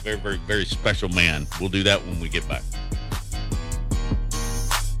that's a very, very, very special man. We'll do that when we get back.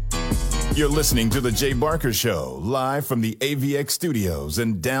 You're listening to The Jay Barker Show, live from the AVX studios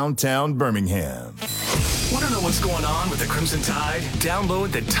in downtown Birmingham. Want to know what's going on with the Crimson Tide? Download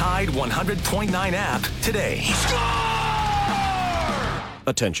the Tide 100.9 app today.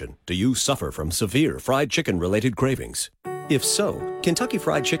 Attention, do you suffer from severe fried chicken-related cravings? If so, Kentucky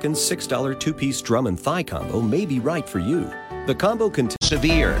Fried Chicken's $6 two-piece drum and thigh combo may be right for you. The combo contains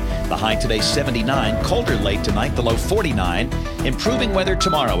severe. The high today 79, colder late tonight, the low 49. Improving weather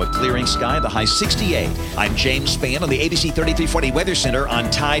tomorrow, a clearing sky, the high 68. I'm James Spann on the ABC 3340 Weather Center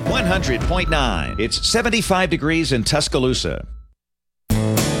on Tide 100.9. It's 75 degrees in Tuscaloosa.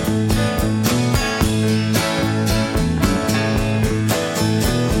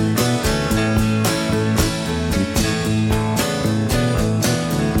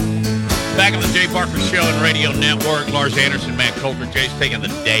 Back on the Jay Barker Show and Radio Network. Lars Anderson, Matt Coulter. Jay's taking the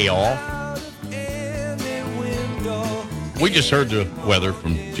day off. We just heard the weather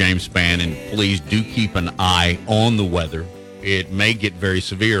from James Spann, and please do keep an eye on the weather. It may get very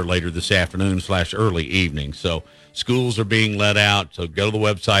severe later this afternoon / early evening. So schools are being let out. So go to the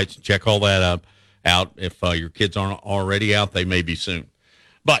websites, check all that out. If your kids aren't already out, they may be soon.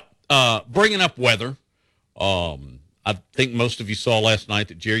 But bringing up weather, I think most of you saw last night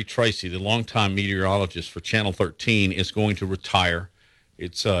that Jerry Tracy, the longtime meteorologist for Channel 13, is going to retire.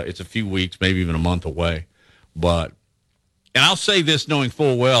 It's a few weeks, maybe even a month away. And I'll say this knowing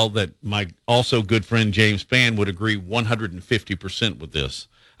full well that my also good friend James Spann would agree 150% with this.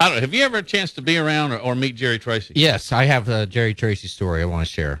 I don't know. Have you ever had a chance to be around or meet Jerry Tracy? Yes, I have a Jerry Tracy story I want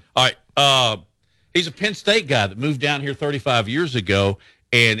to share. All right. He's a Penn State guy that moved down here 35 years ago.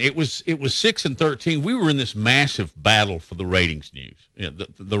 And it was 6 and 13. We were in this massive battle for the ratings news,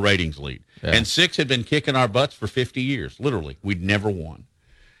 the ratings lead. Yeah. And 6 had been kicking our butts for 50 years. Literally, we'd never won.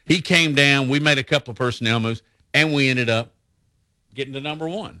 He came down. We made a couple of personnel moves, and we ended up getting to number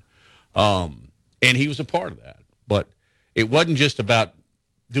 1. And he was a part of that. But it wasn't just about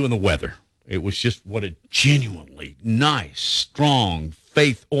doing the weather. It was just what a genuinely nice, strong,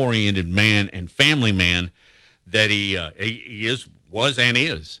 faith-oriented man and family man that he was and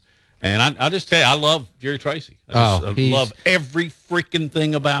is. And I just tell you, I love Jerry Tracy. I love every freaking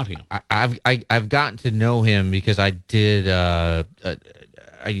thing about him. I've gotten to know him because I did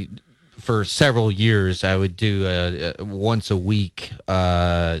for several years I would do once a week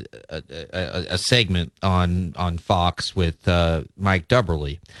a segment on Fox with Mike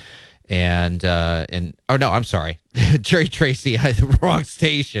Dubberly. And I'm sorry, Jerry Tracy, I had the wrong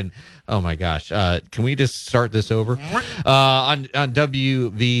station. Oh my gosh. Can we just start this over? On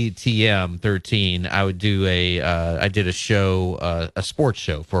WVTM 13, I would do I did a show, a sports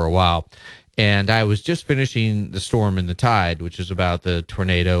show for a while. And I was just finishing The Storm and the Tide, which is about the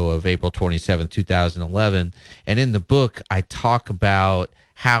tornado of April 27, 2011. And in the book, I talk about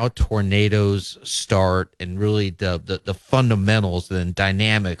how tornadoes start and really the fundamentals and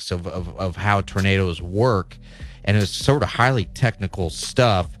dynamics of how tornadoes work. And it's sort of highly technical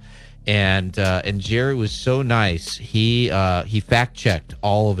stuff. And Jerry was so nice. He fact checked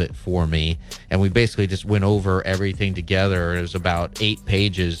all of it for me, and we basically just went over everything together. It was about 8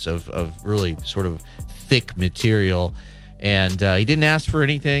 pages of really sort of thick material, and he didn't ask for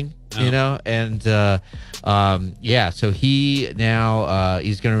anything, you know. And so he now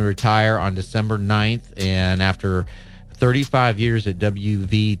he's going to retire on December 9th, and after 35 years at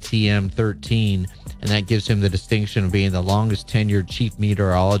WVTM 13. And that gives him the distinction of being the longest tenured chief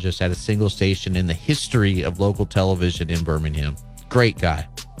meteorologist at a single station in the history of local television in Birmingham. Great guy.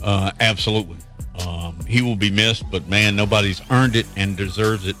 Absolutely. He will be missed, but man, nobody's earned it and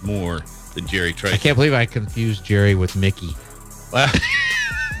deserves it more than Jerry Tracy. I can't believe I confused Jerry with Mickey. Well,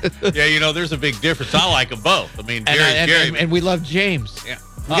 yeah, there's a big difference. I like them both. I mean, Jerry. And we love James.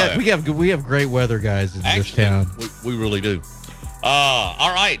 Yeah. We have great weather guys in this town. We really do.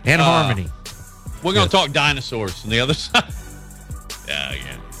 All right. And harmony. We're going to talk dinosaurs on the other side.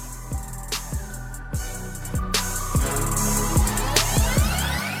 Yeah.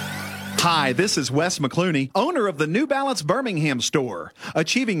 Hi, this is Wes McClooney, owner of the New Balance Birmingham store.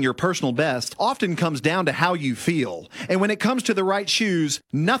 Achieving your personal best often comes down to how you feel. And when it comes to the right shoes,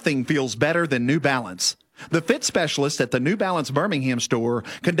 nothing feels better than New Balance. The fit specialists at the New Balance Birmingham store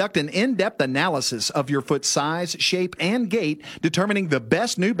conduct an in-depth analysis of your foot size, shape, and gait, determining the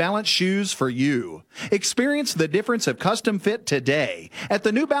best New Balance shoes for you. Experience the difference of custom fit today at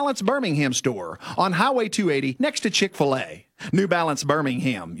the New Balance Birmingham store on Highway 280 next to Chick-fil-A. New Balance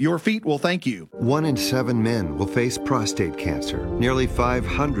Birmingham, your feet will thank you. 1 in 7 men will face prostate cancer. Nearly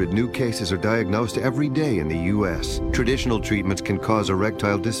 500 new cases are diagnosed every day in the U.S. Traditional treatments can cause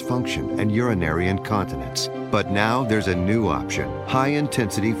erectile dysfunction and urinary incontinence. But now there's a new option,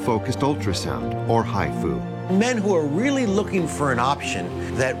 high-intensity focused ultrasound, or HIFU. Men who are really looking for an option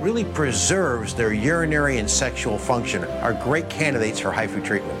that really preserves their urinary and sexual function are great candidates for HIFU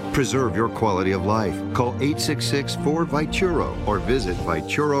treatment. Preserve your quality of life. Call 866-4-VITURO or visit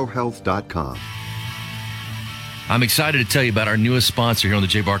VituroHealth.com. I'm excited to tell you about our newest sponsor here on the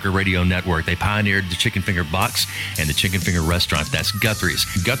Jay Barker Radio Network. They pioneered the Chicken Finger Box and the Chicken Finger Restaurant. That's Guthrie's.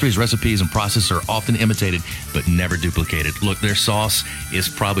 Guthrie's recipes and processes are often imitated, but never duplicated. Look, their sauce is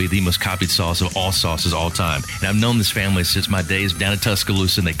probably the most copied sauce of all sauces all time. And I've known this family since my days down in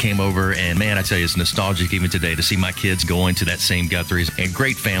Tuscaloosa, and they came over, and man, I tell you, it's nostalgic even today to see my kids going to that same Guthrie's. And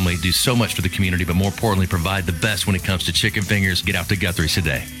great family, do so much for the community, but more importantly, provide the best when it comes to chicken fingers. Get out to Guthrie's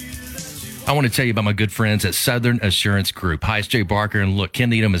today. I want to tell you about my good friends at Southern Assurance Group. Hi, it's Jay Barker, and look,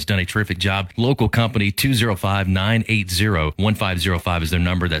 Ken Needham has done a terrific job. Local company, 205-980-1505 is their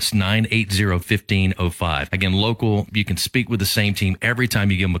number. That's 980-1505. Again, local, you can speak with the same team every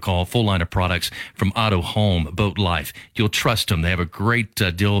time you give them a call. Full line of products from Auto, Home, Boat, Life. You'll trust them. They have a great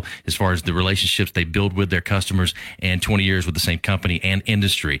deal as far as the relationships they build with their customers, and 20 years with the same company and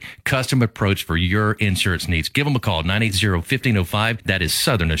industry. Custom approach for your insurance needs. Give them a call, 980-1505. That is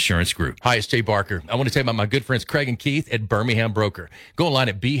Southern Assurance Group. Hi, it's Jay Barker. I want to tell you about my good friends Craig and Keith at Birmingham Broker. Go online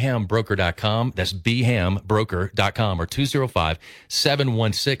at BHAMBroker.com. That's BHAMBroker.com or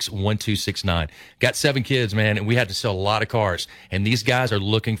 205-716-1269. Got 7 kids, man, and we had to sell a lot of cars. And these guys are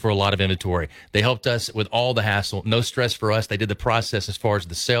looking for a lot of inventory. They helped us with all the hassle. No stress for us. They did the process as far as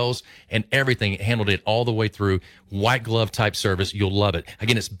the sales and everything. Handled it all the way through. White glove type service. You'll love it.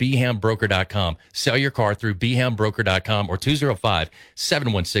 Again, it's BHAMBroker.com. Sell your car through BHAMBroker.com or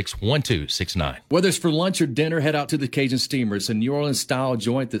 205-716-1269. Whether it's for lunch or dinner, head out to the Cajun Steamer. It's a New Orleans-style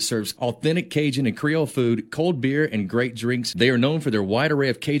joint that serves authentic Cajun and Creole food, cold beer, and great drinks. They are known for their wide array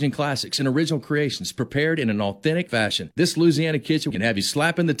of Cajun classics and original creations prepared in an authentic fashion. This Louisiana kitchen can have you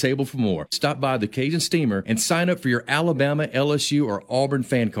slapping the table for more. Stop by the Cajun Steamer and sign up for your Alabama, LSU, or Auburn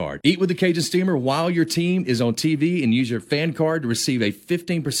fan card. Eat with the Cajun Steamer while your team is on TV and use your fan card to receive a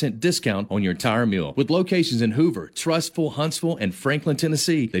 15% discount on your entire meal. With locations in Hoover, Trustful, Huntsville, and Franklin,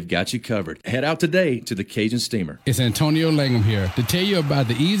 Tennessee, they've got you covered. Head out today to the Cajun Steamer. It's Antonio Langham here to tell you about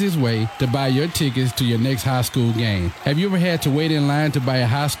the easiest way to buy your tickets to your next high school game. Have you ever had to wait in line to buy a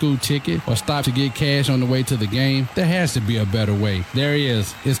high school ticket or stop to get cash on the way to the game? There has to be a better way. There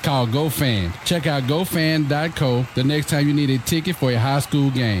is. It's called GoFan. Check out GoFan.co the next time you need a ticket for a high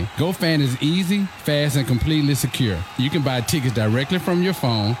school game. GoFan is easy, fast, and completely secure. You can buy tickets directly from your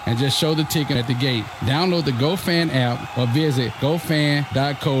phone and just show the ticket at the gate. Download the GoFan app or visit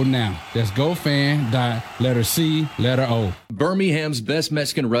GoFan.co now. That's GoFan.C.O. Birmingham's best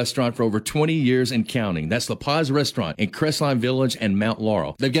Mexican restaurant for over 20 years and counting. That's La Paz Restaurant in Crestline Village and Mount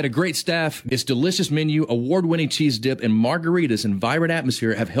Laurel. They've got a great staff. Its delicious menu, award-winning cheese dip, and margaritas and vibrant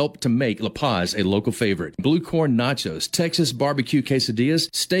atmosphere have helped to make La Paz a local favorite. Blue corn nachos, Texas barbecue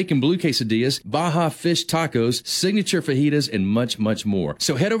quesadillas, steak and blue quesadillas, Baja fish tacos, signature fajitas, and much, much more.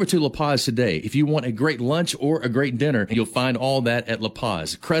 So head over to La Paz today. If you want a great lunch or a great dinner, you'll find all that at La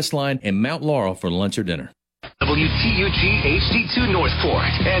Paz, Crestline, and Mount Laurel for lunch or dinner. WTUG HD2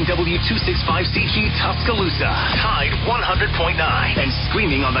 Northport and W265CG Tuscaloosa. Tide 100.9 and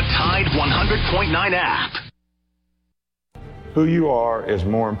streaming on the Tide 100.9 app. Who you are is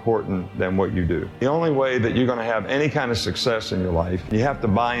more important than what you do. The only way that you're going to have any kind of success in your life, you have to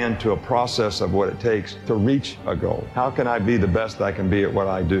buy into a process of what it takes to reach a goal. How can I be the best I can be at what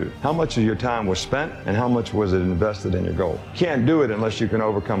I do? How much of your time was spent and how much was it invested in your goal? You can't do it unless you can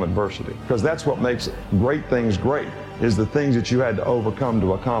overcome adversity, because that's what makes great things great, is the things that you had to overcome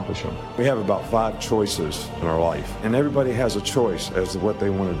to accomplish them. We have about 5 choices in our life, and everybody has a choice as to what they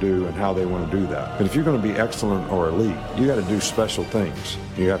want to do and how they want to do that. But if you're going to be excellent or elite, you got to do special things.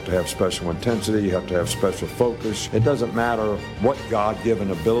 You have to have special intensity, you have to have special focus. It doesn't matter what God-given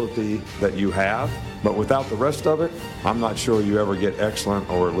ability that you have, but without the rest of it, I'm not sure you ever get excellent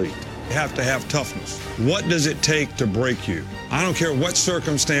or elite. You have to have toughness. What does it take to break you? I don't care what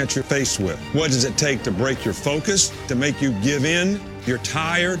circumstance you're faced with. What does it take to break your focus, to make you give in you're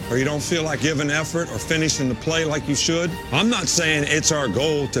tired, or you don't feel like giving effort or finishing the play like you should. I'm not saying it's our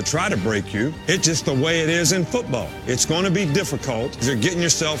goal to try to break you. It's just the way it is in football. It's going to be difficult if you're getting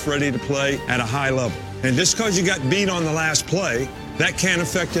yourself ready to play at a high level. And just because you got beat on the last play, that can't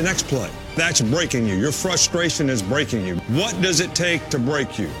affect the next play. That's breaking you. Your frustration is breaking you. What does it take to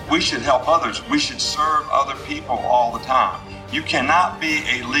break you? We should help others. We should serve other people all the time. You cannot be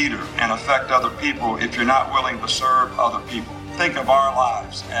a leader and affect other people if you're not willing to serve other people. Think of our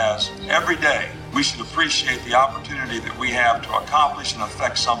lives as every day we should appreciate the opportunity that we have to accomplish and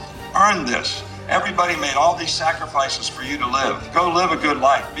affect something. Earn this. Everybody made all these sacrifices for you to live. Go live a good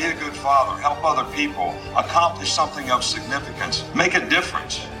life. Be a good father. Help other people. Accomplish something of significance. Make a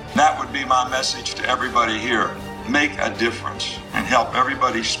difference. That would be my message to everybody here. Make a difference and help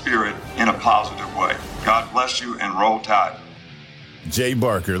everybody's spirit in a positive way. God bless you and roll Tide. Jay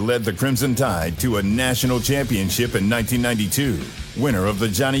Barker led the Crimson Tide to a national championship in 1992, winner of the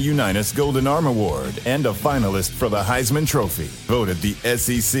Johnny Unitas Golden Arm Award and a finalist for the Heisman Trophy, voted the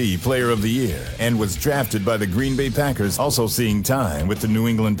SEC Player of the Year, and was drafted by the Green Bay Packers, also seeing time with the New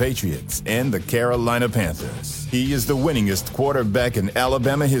England Patriots and the Carolina Panthers. He is the winningest quarterback in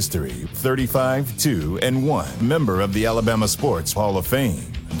Alabama history, 35-2-1, member of the Alabama Sports Hall of Fame.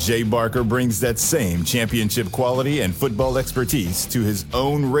 Jay Barker brings that same championship quality and football expertise to his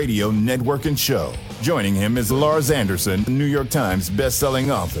own radio network and show. Joining him is Lars Anderson, New York Times best-selling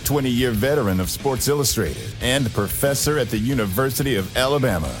author, 20-year veteran of Sports Illustrated, and professor at the University of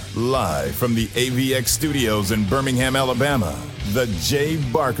Alabama. Live from the AVX studios in Birmingham, Alabama, The Jay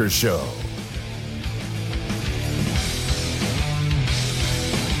Barker Show.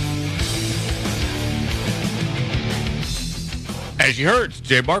 As you heard, it's the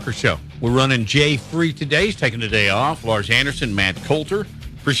Jay Barker Show. We're running Jay free today. He's taking the day off. Lars Anderson, Matt Coulter.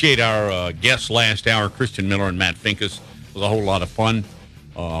 Appreciate our guests last hour, Christian Miller and Matt Finkus. It was a whole lot of fun.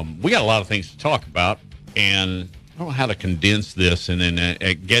 We got a lot of things to talk about, and I don't know how to condense this and then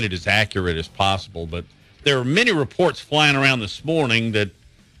get it as accurate as possible, but there are many reports flying around this morning that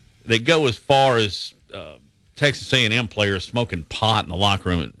go as far as Texas A&M players smoking pot in the locker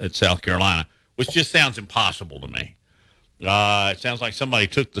room at South Carolina, which just sounds impossible to me. It sounds like somebody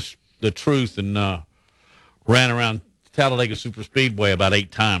took the truth and ran around Talladega Superspeedway about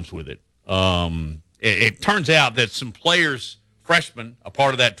 8 times with it. It turns out that some players, freshmen, a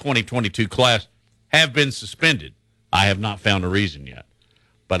part of that 2022 class, have been suspended. I have not found a reason yet,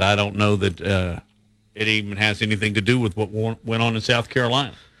 but I don't know that it even has anything to do with what went on in South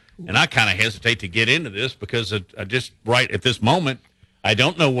Carolina. And I kind of hesitate to get into this because I just, right at this moment, I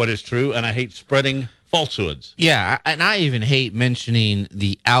don't know what is true, and I hate spreading falsehoods. Yeah, and I even hate mentioning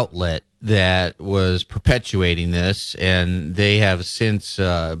the outlet that was perpetuating this, and they have since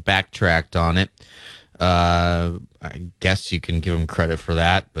backtracked on it. I guess you can give them credit for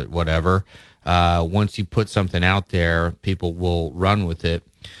that, but whatever. Once you put something out there, people will run with it.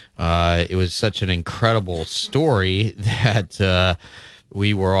 It was such an incredible story that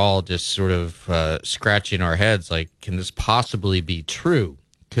we were all just sort of scratching our heads like, can this possibly be true?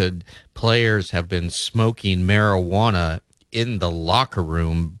 Could players have been smoking marijuana in the locker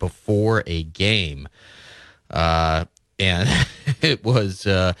room before a game? And it was,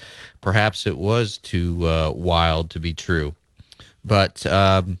 perhaps it was too wild to be true. But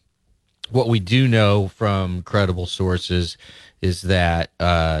what we do know from credible sources is that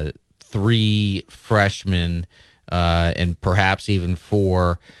 3 freshmen and perhaps even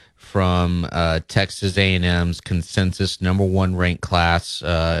 4 from Texas A&M's consensus #1 ranked class,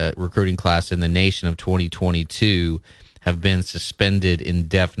 recruiting class in the nation of 2022, have been suspended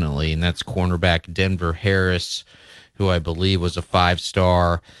indefinitely, and that's cornerback Denver Harris, who I believe was a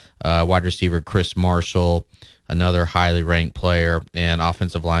 5-star, wide receiver Chris Marshall, another highly ranked player, and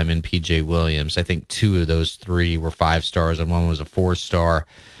offensive lineman P.J. Williams. I think 2 of those 3 were 5 stars, and 1 was a 4-star,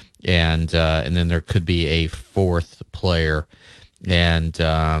 and then there could be a 4th player. And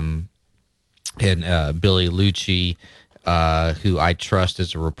Billy Lucci, who I trust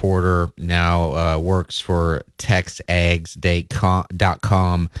as a reporter, now works for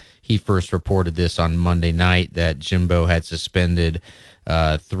TexAgs.com. He first reported this on Monday night that Jimbo had suspended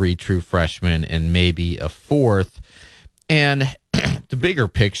 3 true freshmen and maybe a 4th. And the bigger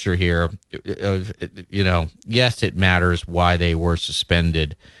picture here, yes, it matters why they were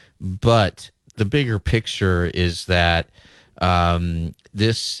suspended, but the bigger picture is that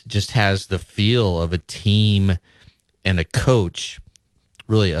this just has the feel of a team and a coach,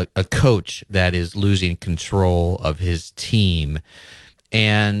 really a coach that is losing control of his team.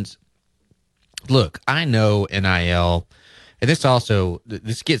 And look, I know NIL, and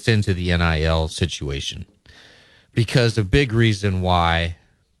this gets into the NIL situation, because a big reason why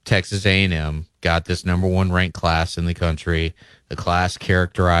Texas A&M got this number 1 ranked class in the country, the class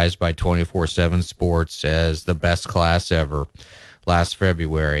characterized by 24/7 Sports as the best class ever last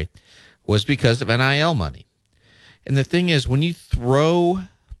February, was because of NIL money. And the thing is, when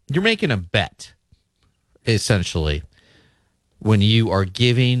you're making a bet, essentially, when you are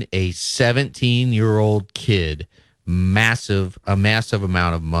giving a 17-year-old kid a massive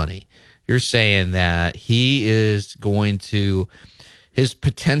amount of money. You're saying that his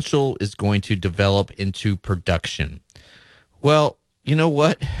potential is going to develop into production. Well, you know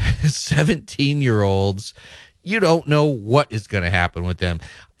what? 17-year-olds, you don't know what is going to happen with them.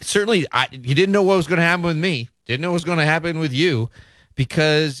 Certainly, you didn't know what was going to happen with me. Didn't know what was going to happen with you,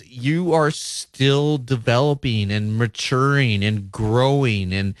 because you are still developing and maturing and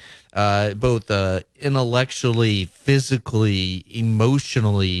growing, and both intellectually, physically,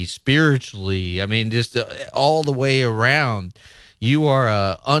 emotionally, spiritually. I mean, just all the way around. You are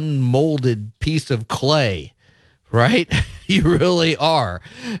a unmolded piece of clay, right? You really are.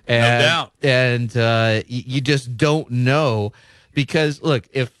 And, no doubt. And you just don't know, because look,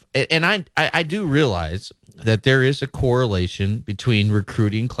 I do realize that there is a correlation between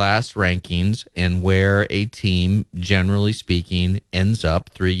recruiting class rankings and where a team, generally speaking, ends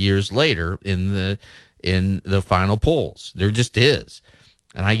up 3 years later in the final polls. There just is.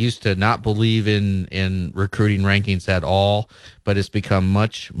 And I used to not believe in recruiting rankings at all, but it's become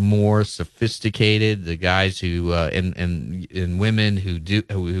much more sophisticated. The guys who and women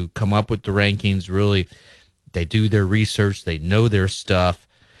who come up with the rankings, really, they do their research, they know their stuff,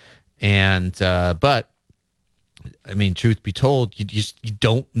 and but I mean, truth be told, you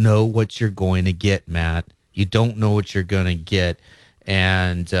don't know what you're going to get, Matt. You don't know what you're going to get,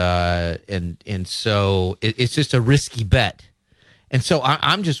 and so it's just a risky bet. And so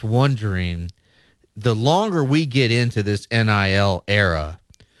I'm just wondering, the longer we get into this NIL era,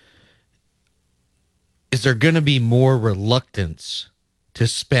 is there going to be more reluctance to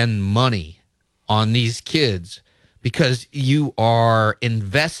spend money on these kids because you are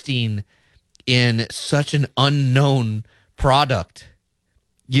investing in such an unknown product?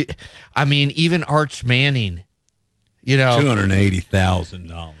 I mean, even Arch Manning,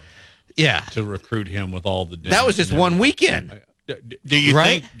 $280,000. Yeah, to recruit him with all the. That was just one weekend. Do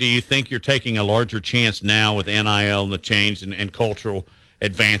you think you're taking a larger chance now with NIL and the change and cultural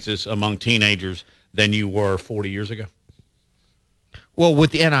advances among teenagers than you were 40 years ago? Well,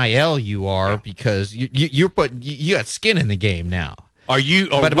 with the NIL, you are, because you got skin in the game now. But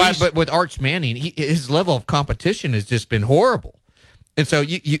with Arch Manning, his level of competition has just been horrible, and so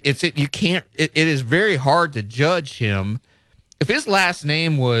it is very hard to judge him. If his last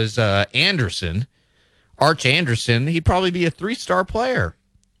name was Anderson, Arch Anderson, he'd probably be a 3-star player.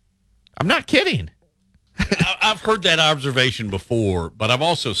 I'm not kidding. I've heard that observation before, but I've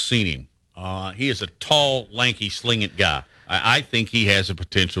also seen him. He is a tall, lanky, slinging guy. I think he has the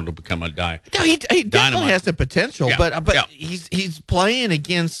potential to become a guy. No, he definitely has the potential, but yeah. he's playing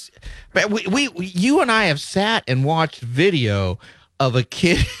against. But you and I have sat and watched video of a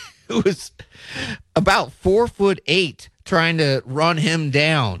kid who was about 4'8" trying to run him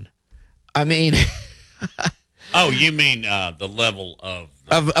down. I mean. Oh, you mean the level of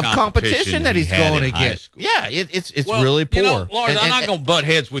competition that he's going against? Yeah, it's really poor. Lars, I'm not going to butt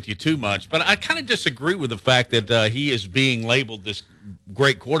heads with you too much, but I kind of disagree with the fact that he is being labeled this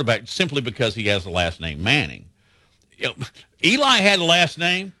great quarterback simply because he has the last name Manning. Eli had the last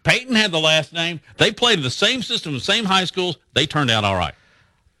name. Peyton had the last name. They played in the same system, the same high schools. They turned out all right.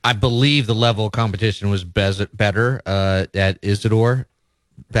 I believe the level of competition was better at Isidore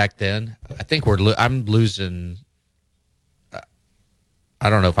back then. I think I'm losing. I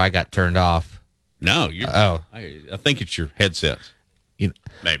don't know if I got turned off. No, I think it's your headsets.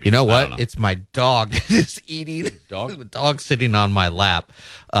 Maybe. You know what? It's my dog is eating. The dog sitting on my lap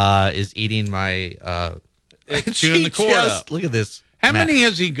is eating my. Chewing the cord up. Look at this. How many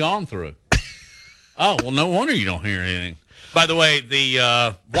has he gone through? Oh, well, no wonder you don't hear anything. By the way,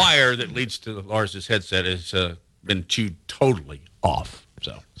 the wire that leads to Lars's headset has been chewed totally off.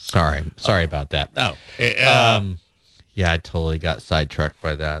 So sorry about that. No. Yeah, I totally got sidetracked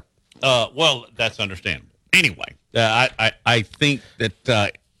by that. Well, that's understandable. Anyway, I think that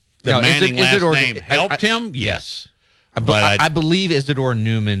the Manning last name helped him. Yes, I believe Isidore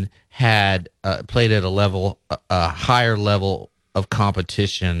Newman had played at a higher level of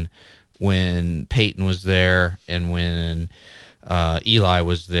competition when Peyton was there and when Eli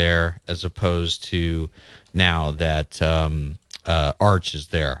was there, as opposed to now that Arch is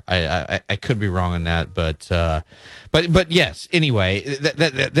there. I could be wrong on that, but yes. Anyway,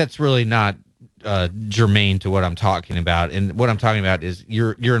 that's really not germane to what I'm talking about. And what I'm talking about is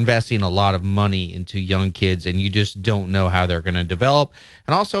you're investing a lot of money into young kids, and you just don't know how they're going to develop.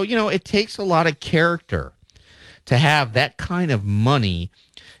 And also, it takes a lot of character to have that kind of money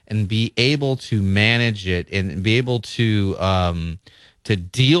and be able to manage it and be able to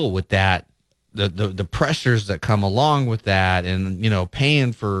deal with that, the pressures that come along with that, and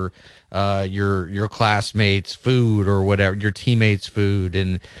paying for your classmates' food or whatever, your teammates' food,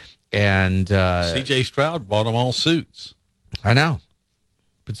 and C.J. Stroud bought them all suits. I know,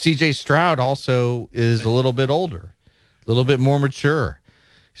 but C.J. Stroud also is a little bit older, a little bit more mature.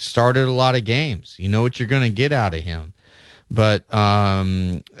 Started a lot of games. You know what you're going to get out of him. But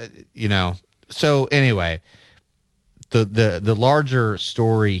so anyway, the larger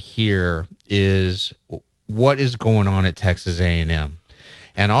story here is what is going on at Texas A&M.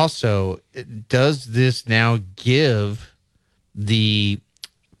 And also, does this now give the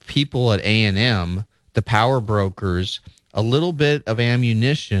people at A&M, the power brokers, a little bit of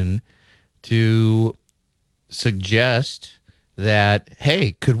ammunition to suggest that,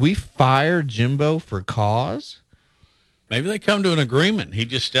 hey, could we fire Jimbo for cause? Maybe they come to an agreement. He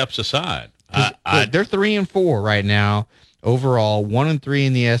just steps aside. They're 3-4 right now overall, 1-3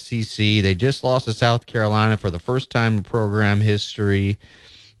 in the SEC. They just lost to South Carolina for the first time in program history.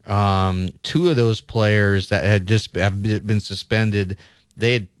 Two of those players that have been suspended,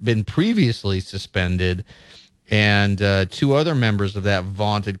 they had been previously suspended, and two other members of that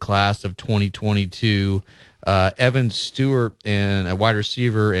vaunted class of 2022, Evan Stewart, and a wide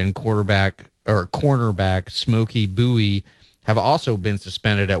receiver and cornerback Smokey Bowie, have also been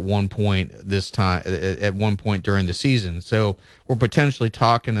suspended at one point at one point during the season. So we're potentially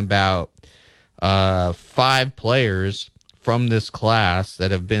talking about 5 players from this class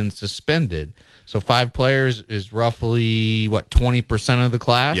that have been suspended. So 5 players is roughly 20% of the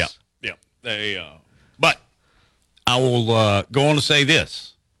class. Yeah. But I will go on to say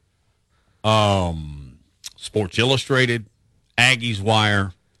this: Sports Illustrated, Aggies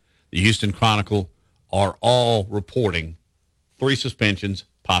Wire, the Houston Chronicle are all reporting 3 suspensions,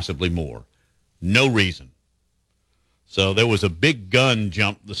 possibly more. No reason. So there was a big gun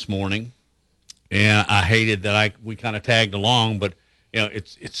jump this morning, and I hated that we kind of tagged along, but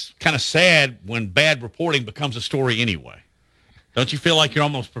it's kind of sad when bad reporting becomes a story anyway. Don't you feel like you're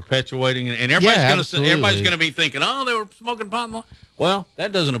almost perpetuating it? And everybody's going to be thinking, oh, they were smoking pot. Well,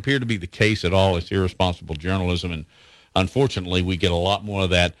 that doesn't appear to be the case at all. It's irresponsible journalism, and unfortunately, we get a lot more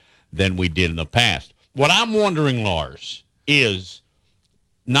of that than we did in the past. What I'm wondering, Lars, is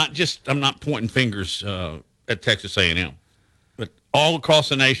I'm not pointing fingers at Texas A&M, but all across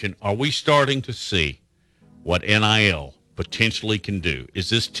the nation, are we starting to see what NIL potentially can do? Is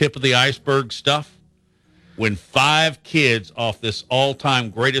this tip of the iceberg stuff? When 5 kids off this all-time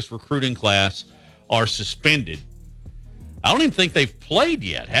greatest recruiting class are suspended, I don't even think they've played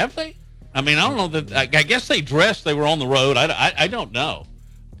yet, have they? I mean, I don't know. I guess they dressed. They were on the road. I don't know.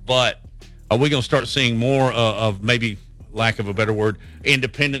 But are we going to start seeing more of maybe, lack of a better word,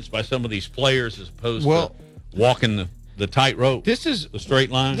 independence by some of these players as opposed to walking the tightrope, the straight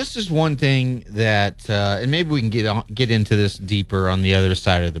line? This is one thing that, and maybe we can get into this deeper on the other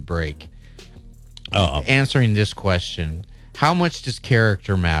side of the break. Answering this question: how much does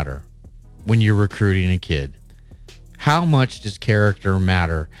character matter when you're recruiting a kid? How much does character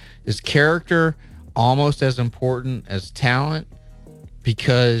matter? Is character almost as important as talent?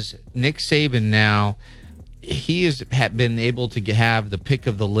 Because Nick Saban now, he has been able to have the pick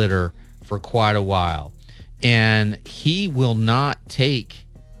of the litter for quite a while. And he will not take,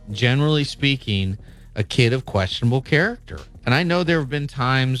 generally speaking, a kid of questionable character. And I know there have been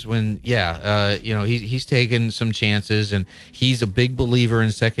times when, he's taken some chances, and he's a big believer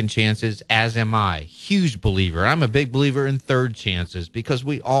in second chances, as am I. Huge believer. I'm a big believer in third chances because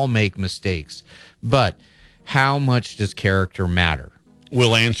we all make mistakes. But how much does character matter?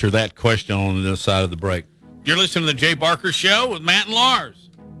 We'll answer that question on the other side of the break. You're listening to the Jay Barker Show with Matt and Lars.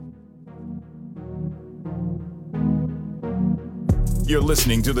 You're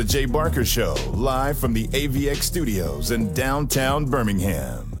listening to The Jay Barker Show, live from the AVX studios in downtown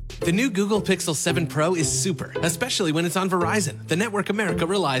Birmingham. The new Google Pixel 7 Pro is super, especially when it's on Verizon, the network America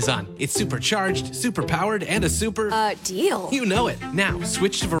relies on. It's supercharged, super powered, and a super... deal. You know it. Now,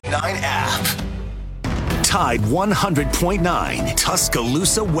 switch to Verizon 9 app. Tide 100.9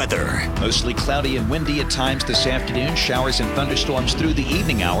 Tuscaloosa weather. Mostly cloudy and windy at times this afternoon. Showers and thunderstorms through the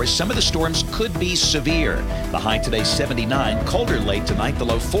evening hours. Some of the storms could be severe. The high today 79. Colder late tonight, the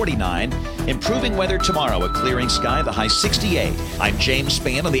low 49. Improving weather tomorrow. A clearing sky, the high 68. I'm James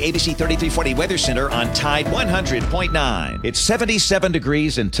Spann on the ABC 3340 Weather Center on Tide 100.9. It's 77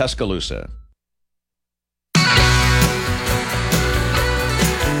 degrees in Tuscaloosa.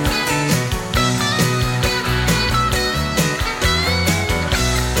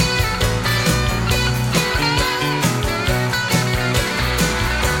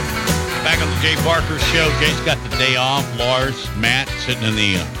 Barker Show. Jay's got the day off. Lars, Matt, sitting in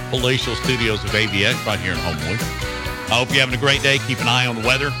the palatial studios of AVX right here in Homewood. I hope you're having a great day. Keep an eye on the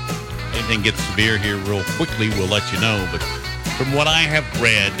weather. Anything gets severe here real quickly, we'll let you know. But from what I have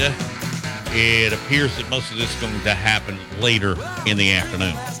read, it appears that most of this is going to happen later in the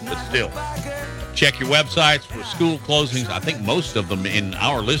afternoon. But still, check your websites for school closings. I think most of them in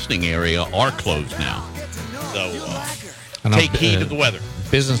our listening area are closed now. So take heed of the weather.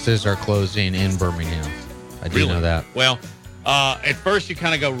 Businesses are closing in Birmingham. I do know that. Well, at first you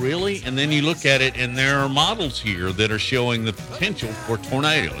kind of go, really? And then you look at it, and there are models here that are showing the potential for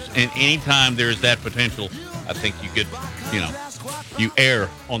tornadoes. And anytime there's that potential, I think you could, you err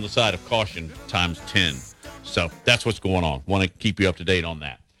on the side of caution times 10. So that's what's going on. Want to keep you up to date on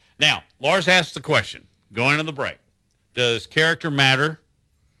that. Now, Lars asked the question, going into the break, does character matter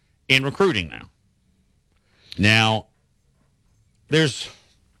in recruiting now? Now, there's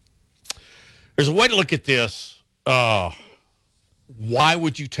a way to look at this. Why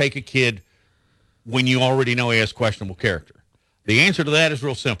would you take a kid when you already know he has questionable character? The answer to that is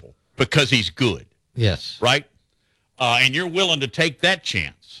real simple. Because he's good. Yes. Right? And you're willing to take that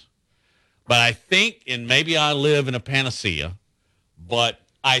chance. But I think, and maybe I live in a panacea, but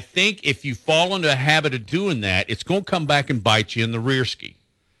I think if you fall into a habit of doing that, it's going to come back and bite you in the rear ski.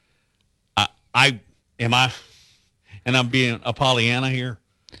 And I'm being a Pollyanna here?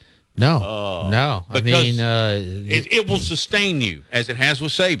 No. No. I mean, it will sustain you, as it has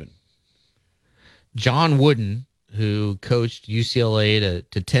with Saban. John Wooden, who coached UCLA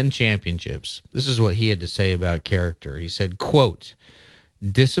to 10 championships, this is what he had to say about character. He said, quote,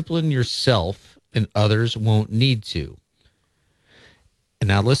 "Discipline yourself and others won't need to." And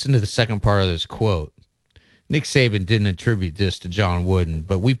now listen to the second part of this quote. Nick Saban didn't attribute this to John Wooden,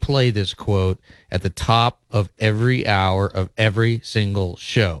 but we play this quote at the top of every hour of every single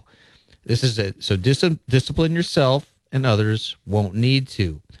show. This is it. So discipline yourself and others won't need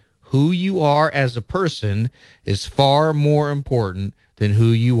to. Who you are as a person is far more important than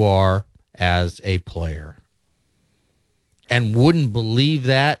who you are as a player. And Wooden believe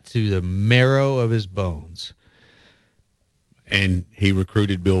that to the marrow of his bones. And he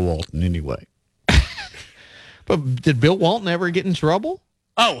recruited Bill Walton anyway. But did Bill Walton ever get in trouble?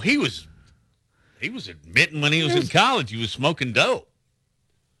 Oh, he was admitting when he was in college he was smoking dope.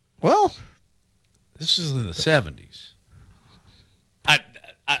 Well, this is in the 70s.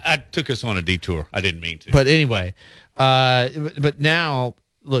 I took us on a detour. I didn't mean to. But anyway, but now,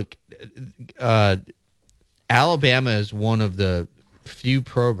 look, Alabama is one of the few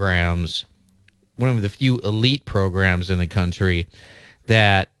programs, one of the few elite programs in the country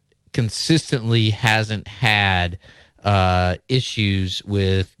that consistently hasn't had issues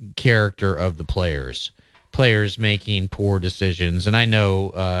with character of the players making poor decisions. And I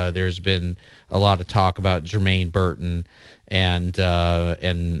know there's been a lot of talk about Jermaine Burton and all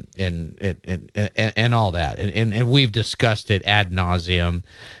that, and we've discussed it ad nauseum.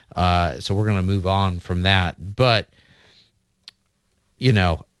 So we're going to move on from that. But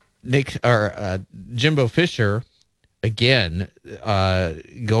Jimbo Fisher, again,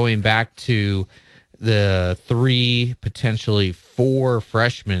 going back to the 3, potentially 4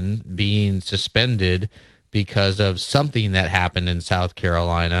 freshmen being suspended because of something that happened in South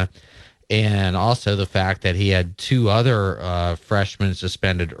Carolina, and also the fact that he had 2 other freshmen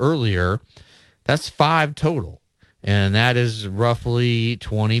suspended earlier, that's 5 total. And that is roughly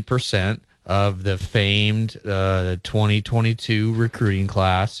 20% of the famed 2022 recruiting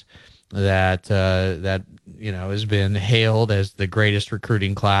class that has been hailed as the greatest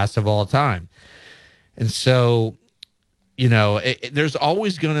recruiting class of all time. And so, there's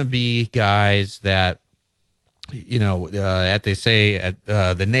always going to be guys that, they say at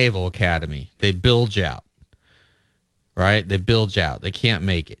the Naval Academy, they bilge out, right? They bilge out. They can't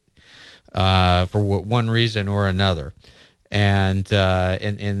make it for one reason or another. And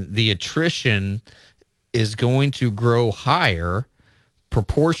the attrition is going to grow higher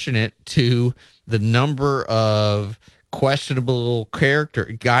proportionate to the number of questionable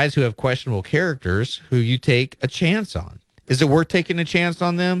guys who have questionable characters who you take a chance on. Is it worth taking a chance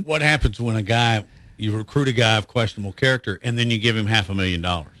on them? What happens when you recruit a guy of questionable character and then you give him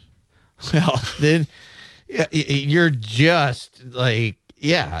 $500,000? Well, then you're just like,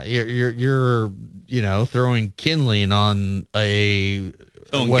 you're throwing kindling on a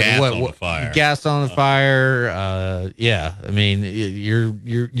gas on the fire. I mean, you're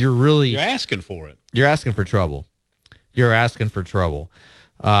really asking for it. You're asking for trouble.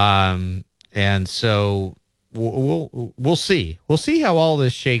 And so we'll see. We'll see how all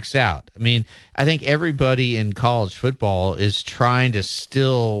this shakes out. I mean, I think everybody in college football is trying to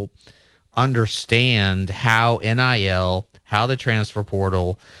still understand how NIL, how the transfer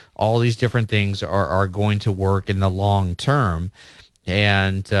portal, all these different things are going to work in the long term.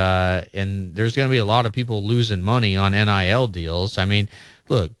 And there's going to be a lot of people losing money on NIL deals. I mean,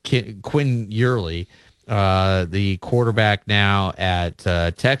 look, Quinn Yearly, the quarterback now at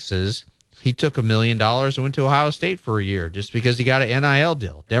Texas, he took $1 million and went to Ohio State for a year just because he got an NIL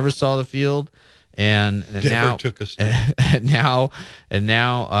deal. Never saw the field, and now took us. and now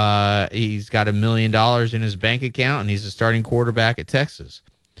he's got $1 million in his bank account, and he's a starting quarterback at Texas,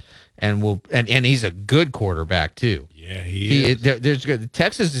 and he's a good quarterback too. Yeah, he is.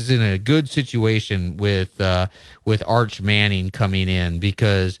 Texas is in a good situation with Arch Manning coming in,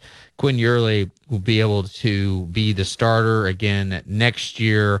 because Quinn Yearly will be able to be the starter again next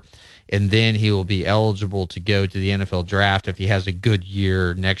year, and then he will be eligible to go to the NFL draft if he has a good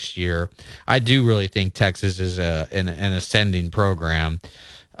year next year. I do really think Texas is an ascending program.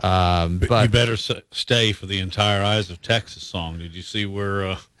 But you better stay for the entire Eyes of Texas song. Did you see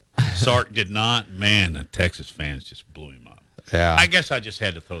where Sark did not? Man, the Texas fans just blew him up. Yeah. I guess I just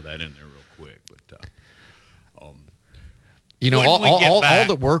had to throw that in there real quick. But all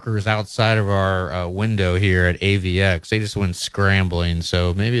the workers outside of our window here at AVX, they just went scrambling.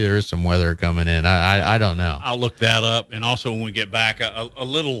 So maybe there is some weather coming in. I don't know. I'll look that up. And also, when we get back, a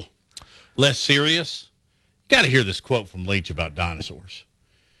little less serious, got to hear this quote from Leach about dinosaurs.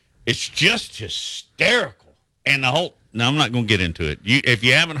 It's just hysterical. And the whole, now I'm not going to get into it. If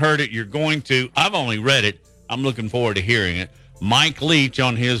you haven't heard it, you're going to. I've only read it. I'm looking forward to hearing it. Mike Leach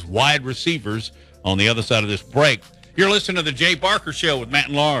on his wide receivers on the other side of this break. You're listening to the Jay Barker Show with Matt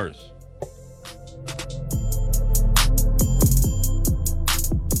and Lars.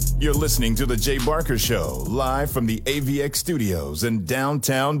 You're listening to the Jay Barker Show, live from the AVX studios in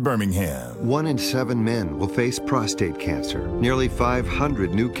downtown Birmingham. 1 in 7 men will face prostate cancer. Nearly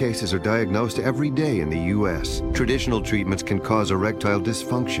 500 new cases are diagnosed every day in the U.S. Traditional treatments can cause erectile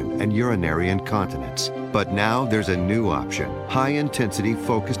dysfunction and urinary incontinence. But now there's a new option, high-intensity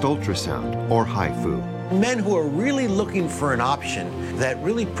focused ultrasound, or HIFU. Men who are really looking for an option that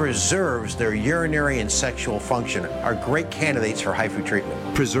really preserves their urinary and sexual function are great candidates for HIFU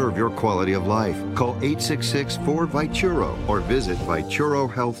treatment. Preserve your quality of life. Call 866-4-VITURO or visit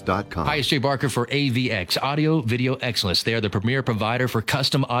VituroHealth.com. Hi, it's Jay Barker for AVX, Audio Video Excellence. They are the premier provider for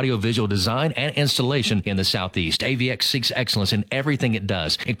custom audio-visual design and installation in the Southeast. AVX seeks excellence in everything it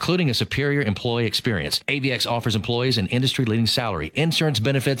does, including a superior employee experience. AVX offers employees an industry-leading salary, insurance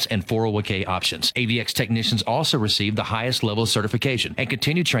benefits, and 401k options. AVX technicians also receive the highest level of certification and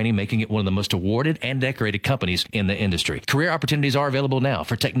continue training, making it one of the most awarded and decorated companies in the industry. Career opportunities are available now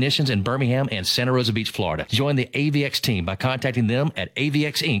for technicians in Birmingham and Santa Rosa Beach, Florida. Join the AVX team by contacting them at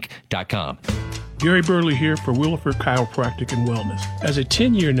avxinc.com. Gary Burley here for Williford Chiropractic and Wellness. As a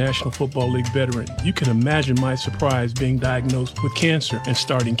 10-year National Football League veteran, you can imagine my surprise being diagnosed with cancer and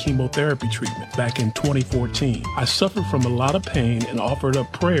starting chemotherapy treatment back in 2014. I suffered from a lot of pain and offered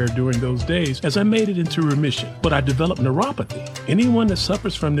up prayer during those days as I made it into remission, but I developed neuropathy. Anyone that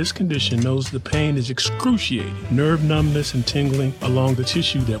suffers from this condition knows the pain is excruciating, nerve numbness and tingling along the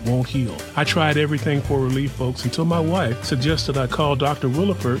tissue that won't heal. I tried everything for relief, folks, until my wife suggested I call Dr.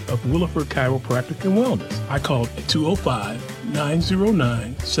 Williford of Williford Chiropractic and Wellness. I called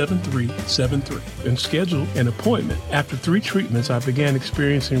 205-909-7373 and scheduled an appointment. After 3 treatments, I began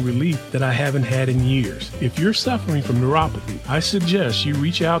experiencing relief that I haven't had in years. If you're suffering from neuropathy, I suggest you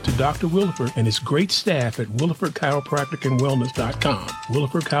reach out to Dr. Williford and his great staff at WillifordChiropracticandWellness.com.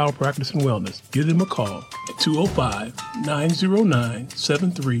 Williford Chiropractic and Wellness. Give them a call at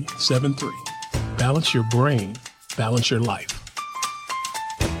 205-909-7373. Balance your brain, balance your life.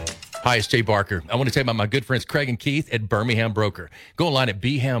 Hi, it's Jay Barker. I want to tell you about my good friends Craig and Keith at Birmingham Broker. Go online at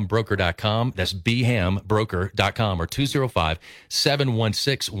bhambroker.com. That's bhambroker.com or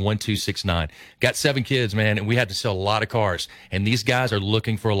 205-716-1269. Got 7 kids, man, and we had to sell a lot of cars. And these guys are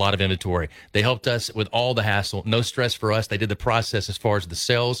looking for a lot of inventory. They helped us with all the hassle. No stress for us. They did the process as far as the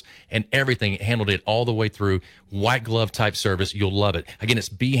sales and everything. Handled it all the way through. White glove type service. You'll love it. Again, it's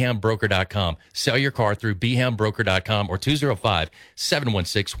bhambroker.com. Sell your car through bhambroker.com or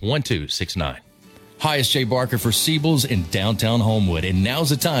 205-716-1269. Hi, it's Jay Barker for Siebel's in downtown Homewood, and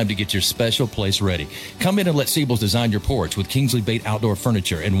now's the time to get your special place ready. Come in and let Siebel's design your porch with Kingsley Bait outdoor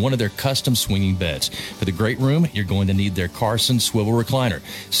furniture and one of their custom swinging beds. For the great room, you're going to need their Carson swivel recliner.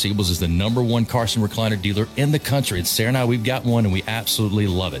 Siebel's is the #1 Carson recliner dealer in the country, and Sarah and I, we've got one, and we absolutely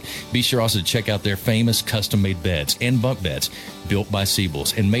love it. Be sure also to check out their famous custom-made beds and bunk beds built by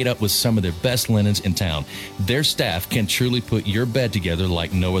Siebel's and made up with some of their best linens in town. Their staff can truly put your bed together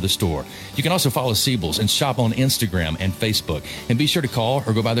like no other store. You can also follow Siebel's Siebel's and shop on Instagram and Facebook. And be sure to call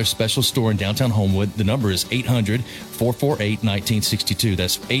or go by their special store in downtown Homewood. The number is 800-448-1962.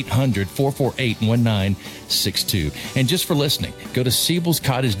 That's 800-448-1962. And just for listening, go to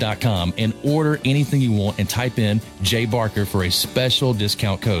SiebelsCottage.com and order anything you want and type in J Barker for a special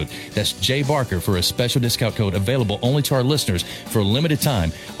discount code. That's J Barker for a special discount code available only to our listeners for a limited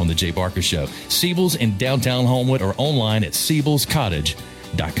time on The J Barker Show. Siebel's in downtown Homewood or online at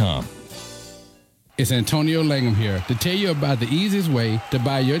SiebelsCottage.com. It's Antonio Langham here to tell you about the easiest way to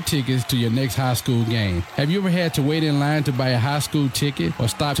buy your tickets to your next high school game. Have you ever had to wait in line to buy a high school ticket or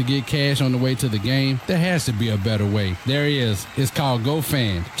stop to get cash on the way to the game? There has to be a better way. There is. It's called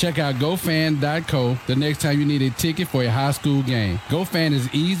GoFan. Check out GoFan.co the next time you need a ticket for a high school game. GoFan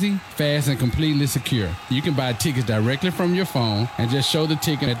is easy, fast, and completely secure. You can buy tickets directly from your phone and just show the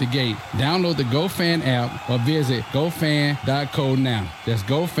ticket at the gate. Download the GoFan app or visit GoFan.co now. That's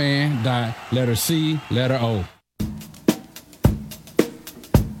GoFan.C letter O.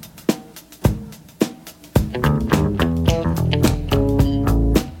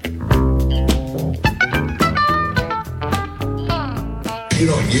 You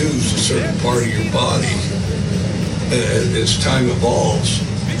don't use a certain part of your body as time evolves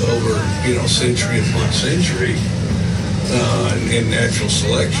over, century upon century in natural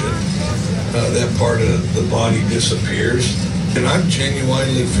selection. That part of the body disappears. And I'm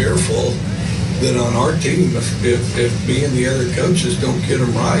genuinely fearful that on our team, if me and the other coaches don't get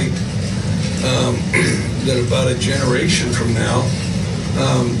them right, that about a generation from now,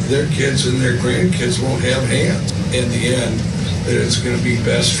 their kids and their grandkids won't have hands. In the end, that it's going to be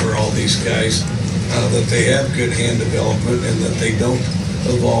best for all these guys that they have good hand development and that they don't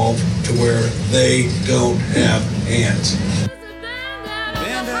evolve to where they don't have hands.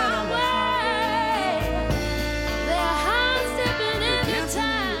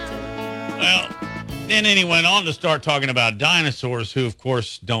 And then he went on to start talking about dinosaurs who, of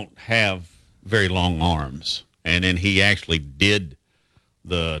course, don't have very long arms. And then he actually did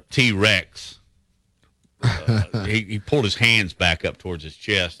the T-Rex. He pulled his hands back up towards his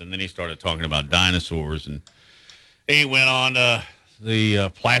chest, and then he started talking about dinosaurs. And he went on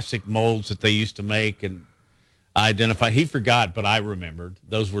the plastic molds that they used to make and identify. He forgot, but I remembered.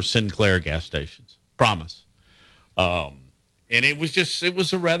 Those were Sinclair gas stations. Promise. And it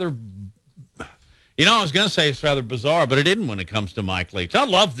was a rather... I was going to say it's rather bizarre, but it didn't when it comes to Mike Leach. I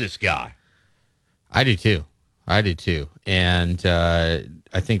love this guy. I do too. And I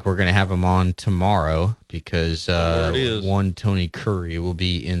think we're going to have him on tomorrow because one Tony Curry will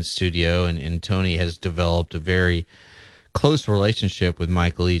be in studio, and Tony has developed a very close relationship with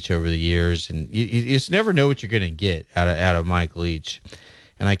Mike Leach over the years, and you just never know what you're going to get out of Mike Leach.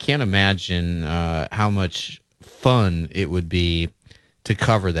 And I can't imagine how much fun it would be to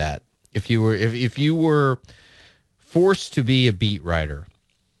cover that. If you were forced to be a beat writer,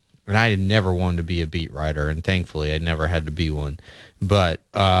 and I never wanted to be a beat writer, and thankfully I never had to be one. But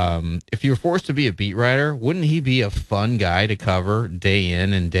if you were forced to be a beat writer, wouldn't he be a fun guy to cover day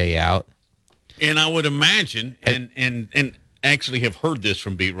in and day out? And I would imagine, and actually have heard this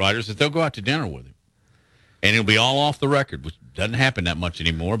from beat writers, that they'll go out to dinner with him, and it'll be all off the record, which doesn't happen that much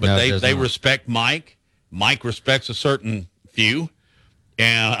anymore. But they respect Mike. Mike respects a certain few,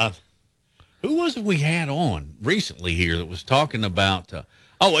 and. Who was it we had on recently here that was talking about,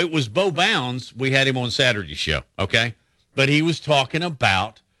 it was Bo Bounds. We had him on Saturday's show, okay? But he was talking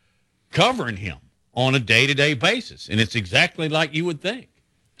about covering him on a day-to-day basis, and it's exactly like you would think.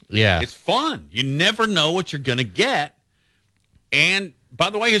 Yeah. It's fun. You never know what you're going to get. And,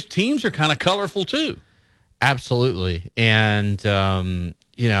 by the way, his teams are kind of colorful, too. Absolutely. And, again,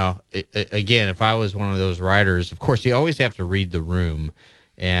 if I was one of those writers, of course, you always have to read the room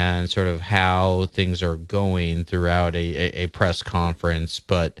and sort of how things are going throughout a press conference.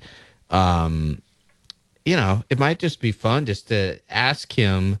 But, it might just be fun just to ask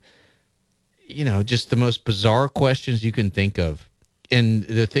him, just the most bizarre questions you can think of. And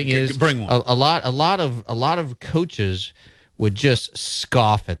the thing is, bring one. a lot of coaches would just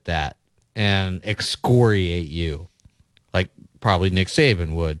scoff at that and excoriate you, like probably Nick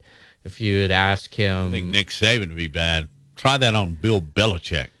Saban would. If you had asked him, I think Nick Saban would be bad. Try that on Bill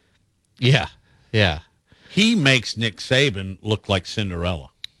Belichick. Yeah. He makes Nick Saban look like Cinderella.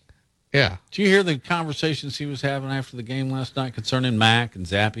 Yeah. Did you hear the conversations he was having after the game last night concerning Mac and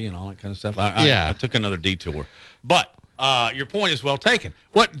Zappy and all that kind of stuff? I took another detour. But your point is well taken.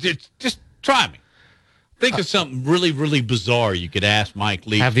 Just try me. Think of something really, really bizarre you could ask Mike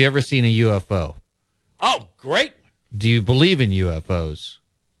Leach. Have you ever seen a UFO? Oh, great. Do you believe in UFOs?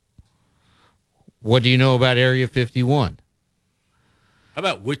 What do you know about Area 51?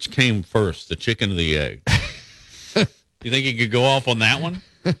 about which came first, the chicken or the egg? You think you could go off on that one?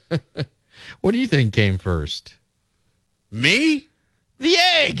 What do you think came first? Me? The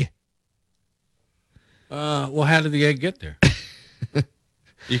egg. Well, how did the egg get there?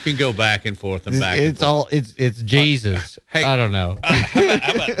 You can go back and forth and back. It's Jesus. Hey, I don't know.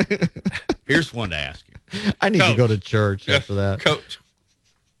 How about, here's one to ask you. I need to go to church after that. Coach.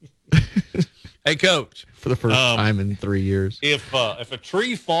 Hey, Coach. For the first time in 3 years. If a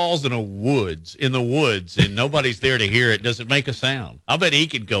tree falls in the woods and nobody's there to hear it, does it make a sound? I bet he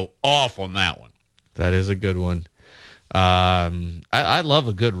could go off on that one. That is a good one. I love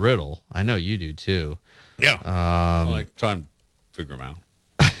a good riddle. I know you do too. Yeah. I like trying to figure them out.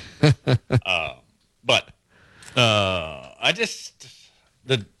 But I just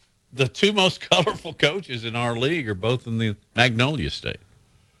the two most colorful coaches in our league are both in the Magnolia State.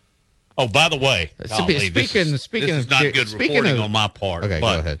 Oh, by the way, speaking of not good reporting on my part. Okay,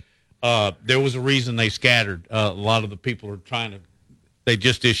 but, go ahead. There was a reason they scattered. A lot of the people are trying to. They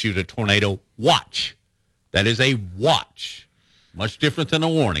just issued a tornado watch. That is a watch, much different than a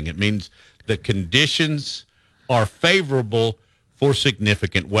warning. It means the conditions are favorable for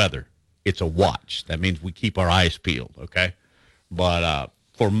significant weather. It's a watch. That means we keep our eyes peeled. Okay, but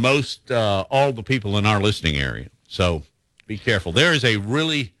for most all the people in our listening area, so be careful. There is a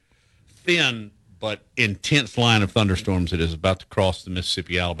really thin but intense line of thunderstorms that is about to cross the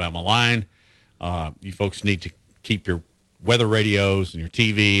Mississippi-Alabama line. You folks need to keep your weather radios and your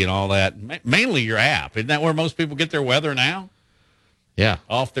TV and all that, mainly your app. Isn't that where most people get their weather now? Yeah.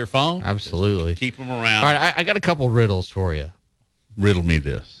 Off their phone? Absolutely. Keep them around. All right, I got a couple riddles for you. Riddle me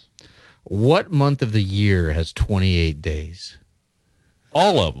this. What month of the year has 28 days?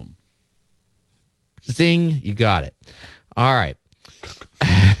 All of them. Zing, you got it. All right.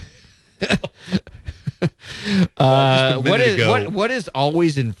 What is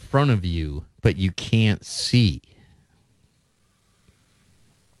always in front of you but you can't see?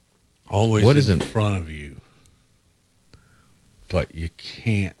 Always in front of you but you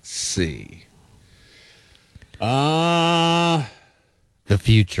can't see. The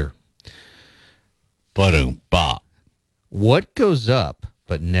future. Ba-doom-bop. What goes up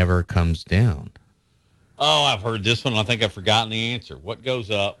but never comes down? Oh, I've heard this one. I think I've forgotten the answer. What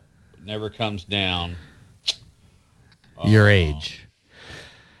goes up but never comes down? Your age.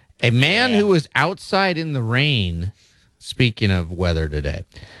 A man who was outside in the rain, speaking of weather today,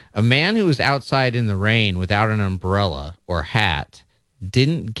 a man who was outside in the rain without an umbrella or hat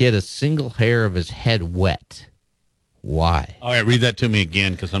didn't get a single hair of his head wet. Why? All right, read that to me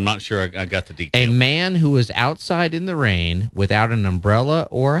again because I'm not sure I got the details. A man who was outside in the rain without an umbrella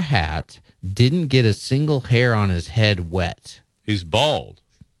or a hat didn't get a single hair on his head wet. He's bald.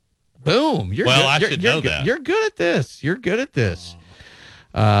 Boom. I should know that. You're good at this. You're good at this.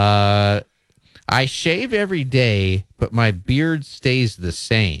 I shave every day, but my beard stays the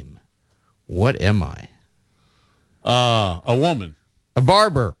same. What am I? A woman. A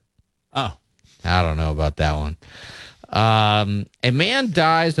barber. Oh. I don't know about that one. A man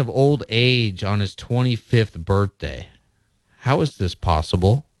dies of old age on his 25th birthday. How is this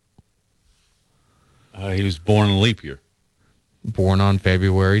possible? He was born in a leap year. Born on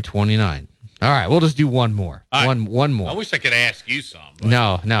February 29. All right, we'll just do one more. One more. I wish I could ask you some.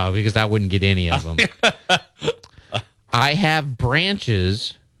 No, because I wouldn't get any of them. I have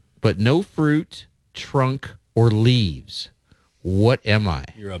branches, but no fruit, trunk, or leaves. What am I?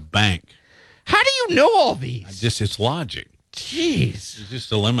 You're a bank. How do you know all these? It's logic. Jeez. You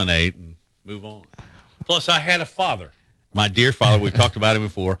just eliminate and move on. Plus, I had a father. My dear father, we've talked about him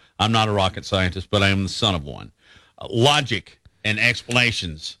before. I'm not a rocket scientist, but I am the son of one. Logic and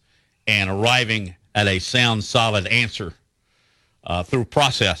explanations and arriving at a sound, solid answer through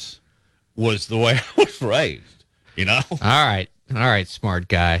process was the way I was raised, you know? All right, smart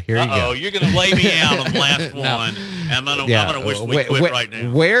guy. Here you go. You're going to lay me out on the last one, and I'm going to wish we quit right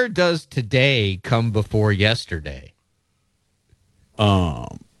now. Where does today come before yesterday?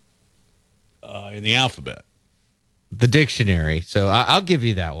 In the alphabet. The dictionary. So I'll give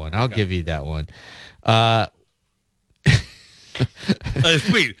you that one. Give you that one.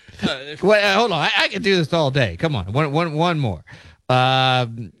 Sweet. Wait, hold on. I can do this all day. Come on. One more.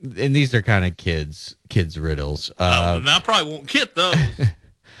 And these are kind of kids riddles. I probably won't get those.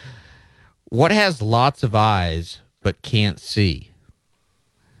 What has lots of eyes but can't see?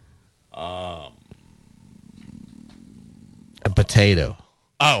 A potato.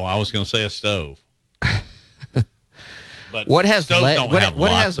 Oh, I was going to say a stove. But what has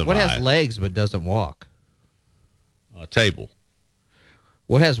has legs but doesn't walk? A table.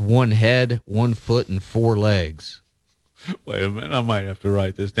 What has one head, 1 foot, and 4 legs? Wait a minute. I might have to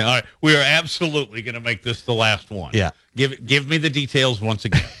write this down. All right. We are absolutely going to make this the last one. Yeah. Give me the details once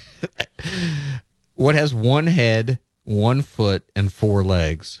again. What has one head, 1 foot, and 4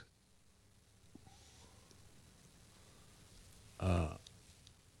 legs?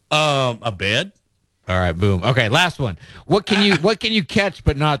 A bed. All right, boom. Okay, last one. What can you catch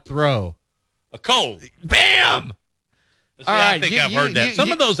but not throw? A cold. Bam! See, All I right, think I've heard that.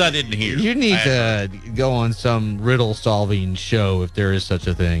 Some of those I didn't hear. You need to go on some riddle solving show if there is such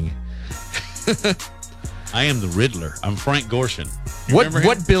a thing. I am the Riddler. I'm Frank Gorshin. You remember him?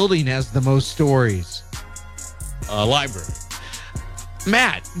 What building has the most stories? Library.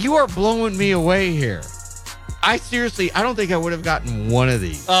 Matt, you are blowing me away here. I don't think I would have gotten one of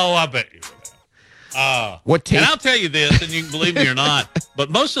these. Oh, I bet you would have. And I'll tell you this, and you can believe me or not,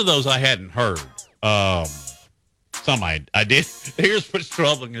 but most of those I hadn't heard. Some I did. Here's what's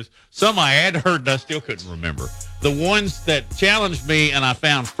troubling is some I had heard and I still couldn't remember. The ones that challenged me and I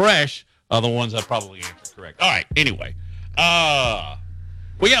found fresh are the ones I probably answered correct. All right. Anyway,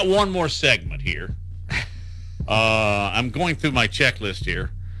 we got one more segment here. I'm going through my checklist here.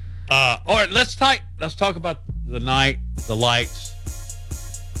 All right. Let's talk about the night the lights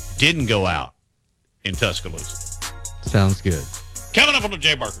didn't go out in Tuscaloosa. Sounds good. Coming up on the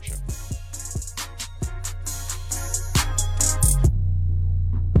Jay Barker Show.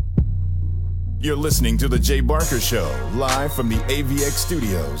 You're listening to The Jay Barker Show, live from the AVX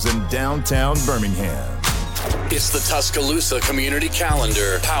studios in downtown Birmingham. It's the Tuscaloosa Community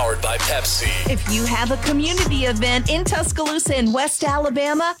Calendar, powered by Pepsi. If you have a community event in Tuscaloosa in West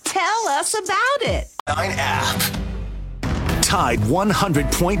Alabama, tell us about it. 9 app. Tide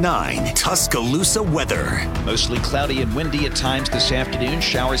 100.9 Tuscaloosa weather. Mostly cloudy and windy at times this afternoon.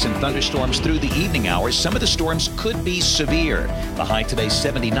 Showers and thunderstorms through the evening hours. Some of the storms could be severe. The high today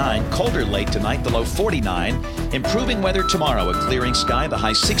 79. Colder late tonight, the low 49. Improving weather tomorrow. A clearing sky, the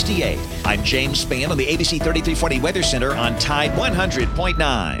high 68. I'm James Spann on the ABC 3340 Weather Center on Tide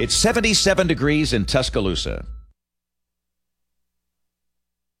 100.9. It's 77 degrees in Tuscaloosa.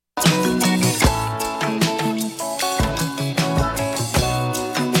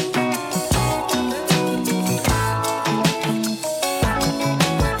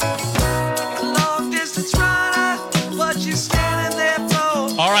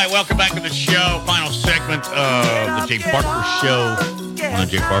 Welcome back to the show. Final segment of the Jay Barker Show on the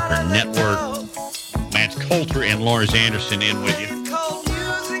Jay Barker Network. Matt Coulter and Lars Anderson in with you.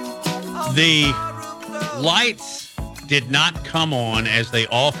 The lights did not come on as they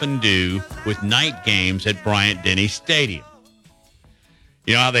often do with night games at Bryant-Denny Stadium.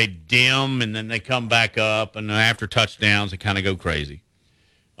 You know how they dim and then they come back up, and after touchdowns they kind of go crazy.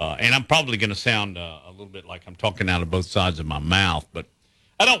 And I'm probably going to sound a little bit like I'm talking out of both sides of my mouth, but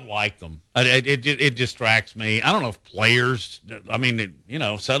I don't like them. It distracts me. I don't know if players,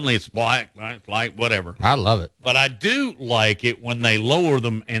 suddenly it's black, light, whatever. I love it. But I do like it when they lower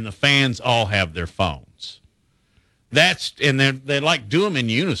them and the fans all have their phones. And they like do them in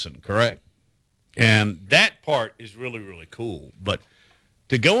unison, correct? And that part is really, really cool. But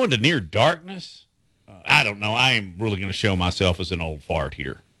to go into near darkness, I don't know. I am really going to show myself as an old fart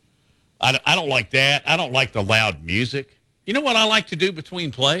here. I don't like that. I don't like the loud music. You know what I like to do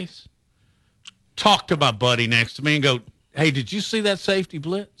between plays? Talk to my buddy next to me and go, hey, did you see that safety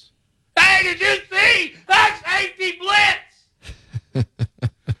blitz? Hey, did you see that safety blitz?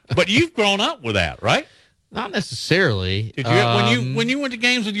 But you've grown up with that, right? Not necessarily. Did you when you went to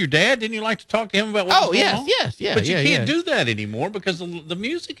games with your dad? Didn't you like to talk to him about what was going on? Yes. But you can't do that anymore because the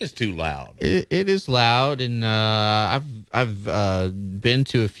music is too loud. It is loud, and I've been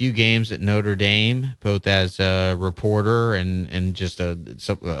to a few games at Notre Dame, both as a reporter and just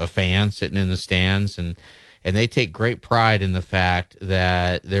a fan sitting in the stands, and they take great pride in the fact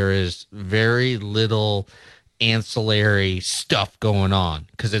that there is very little ancillary stuff going on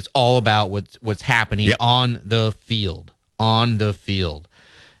because it's all about what's happening on the field.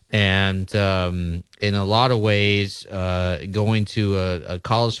 And in a lot of ways, going to a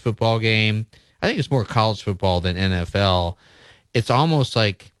college football game, I think it's more college football than NFL. It's almost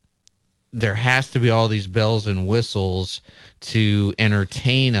like there has to be all these bells and whistles to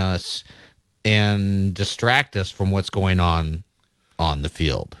entertain us and distract us from what's going on the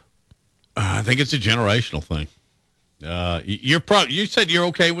field. I think it's a generational thing. You said you're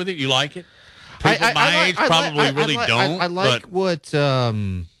okay with it. You like it. People my age probably really don't. I like what.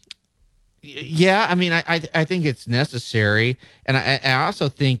 Yeah, I mean, I think it's necessary, and I also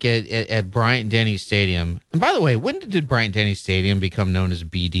think at Bryant-Denny Stadium. And by the way, when did Bryant-Denny Stadium become known as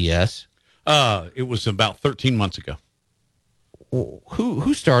BDS? It was about 13 months ago.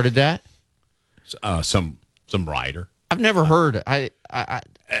 Who started that? Some writer. I've never heard. I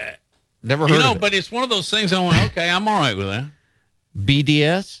never heard. Of it. But it's one of those things. I went, okay, I'm all right with that.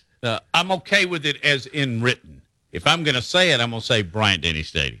 BDS. I'm okay with it as in written. If I'm going to say it, I'm going to say Bryant-Denny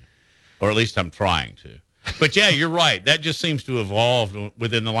Stadium, or at least I'm trying to. But yeah, you're right. That just seems to have evolved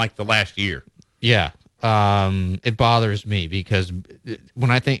within the last year. Yeah. It bothers me because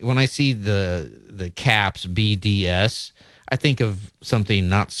when I see the Caps BDS, I think of something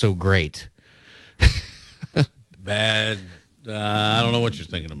not so great. Bad. I don't know what you're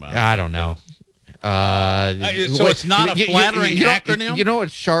thinking about. I don't know. So it's not a flattering acronym? You know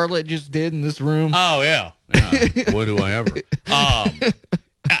what Charlotte just did in this room? Oh, yeah. What do I ever? I'll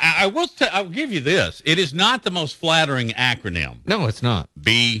give you this. It is not the most flattering acronym. No, it's not.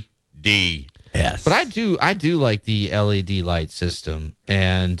 BDS. But I do like the LED light system,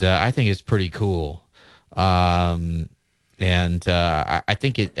 and I think it's pretty cool. I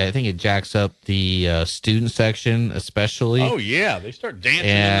think it jacks up the student section, especially. Oh yeah, they start dancing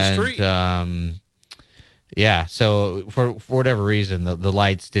in the street. Yeah, so for whatever reason, the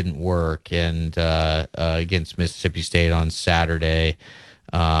lights didn't work, and against Mississippi State on Saturday,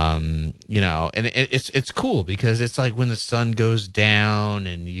 and it's cool because it's like when the sun goes down,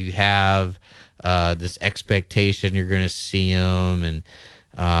 and you have this expectation you're going to see them, and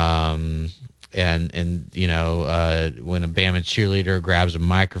when a Bama cheerleader grabs a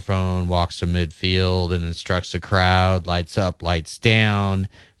microphone, walks to midfield, and instructs the crowd, lights up, lights down.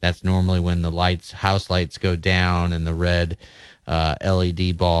 That's normally when the house lights go down and the red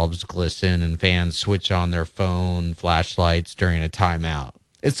LED bulbs glisten and fans switch on their phone flashlights during a timeout.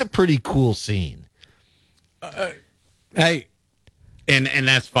 It's a pretty cool scene. Hey, and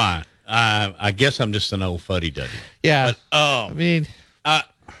that's fine. I guess I'm just an old fuddy-duddy. Yeah. But,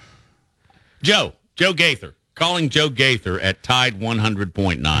 Joe Gaither, calling Joe Gaither at Tide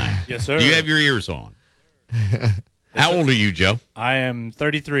 100.9. Yes, sir. Do you have your ears on? How old are you, Joe? I am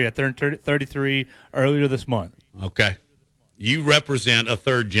 33. I turned 33 earlier this month. Okay. You represent a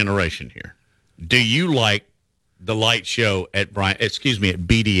third generation here. Do you like the light show at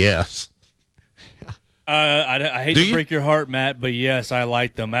BDS? I hate to break your heart, Matt, but yes, I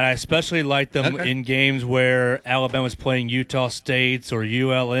like them. And I especially like them in games where Alabama's playing Utah States or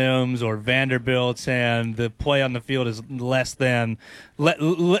ULMs or Vanderbilts, and the play on the field is less than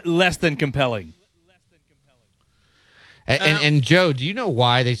compelling. And Joe, do you know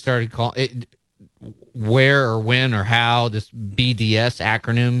why they started calling it, where or when or how this BDS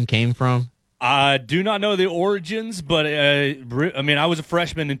acronym came from? I do not know the origins, but I was a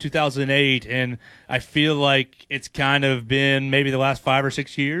freshman in 2008, and I feel like it's kind of been maybe the last 5 or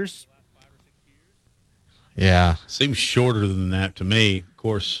 6 years. Yeah. Seems shorter than that to me. Of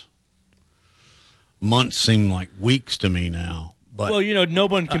course, months seem like weeks to me now. But, well, no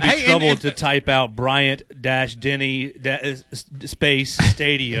one can be troubled to type out Bryant-Denny space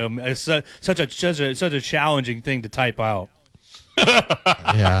stadium. It's such a challenging thing to type out.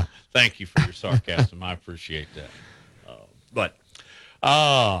 Yeah. Thank you for your sarcasm. I appreciate that.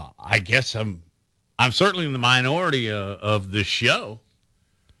 I guess I'm certainly in the minority of this show.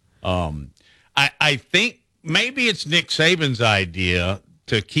 I think maybe it's Nick Saban's idea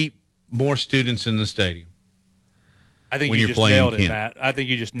to keep more students in the stadium. I think you just nailed it, Matt. I think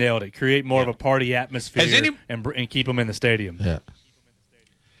you just nailed it. Create more of a party atmosphere and keep them in the stadium. Yeah.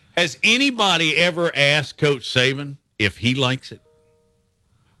 Has anybody ever asked Coach Saban if he likes it?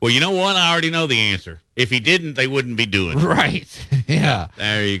 Well, you know what? I already know the answer. If he didn't, they wouldn't be doing it. Right. Yeah.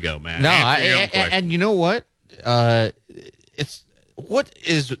 There you go, man. No, and you know what? It's what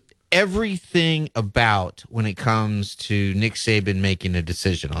is everything about when it comes to Nick Saban making a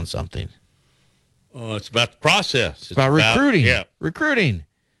decision on something. It's about the process. It's about recruiting. Yeah. Recruiting.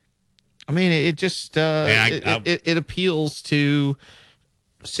 I mean, it just it appeals to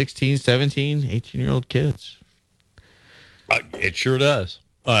 16, 17, 18-year-old kids. It sure does.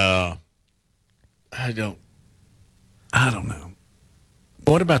 I don't know.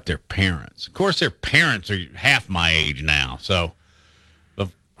 What about their parents? Of course, their parents are half my age now, so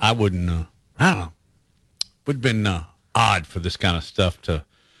I wouldn't. I don't know. Would have been odd for this kind of stuff to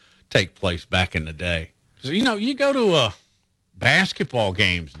take place back in the day. So, you go to basketball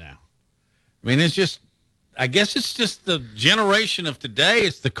games now. I mean, it's just. I guess it's just the generation of today.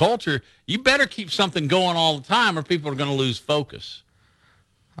 It's the culture. You better keep something going all the time, or people are going to lose focus.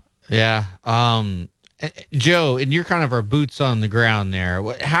 Yeah. Joe, and you're kind of our boots on the ground there.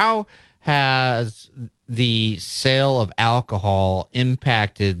 How has the sale of alcohol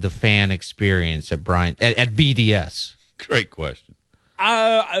impacted the fan experience at BDS? Great question.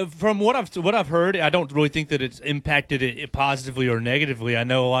 From what I've heard, I don't really think that it's impacted it positively or negatively. I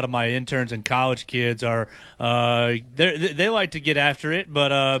know a lot of my interns and college kids are they like to get after it, but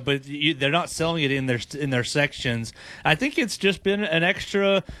they're not selling it in their sections. I think it's just been an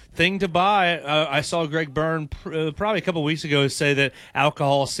extra thing to buy. I saw Greg Byrne probably a couple weeks ago say that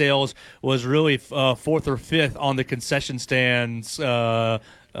alcohol sales was really fourth or fifth on the concession stands.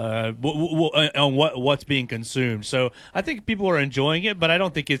 On what's being consumed. So I think people are enjoying it, but I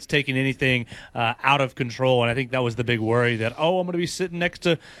don't think it's taking anything out of control. And I think that was the big worry that, I'm going to be sitting next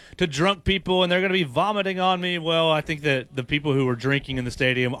to drunk people and they're going to be vomiting on me. Well, I think that the people who were drinking in the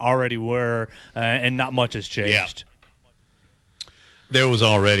stadium already were, and not much has changed. Yeah. There was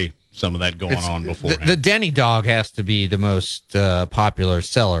already some of that going on before. The Denny dog has to be the most popular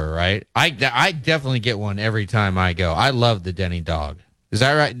seller, right? I definitely get one every time I go. I love the Denny dog. Is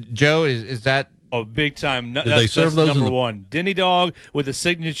that right, Joe? Is that big time? They serve those number one. Denny dog with a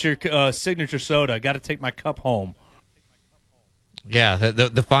signature soda. Got to take my cup home. Yeah,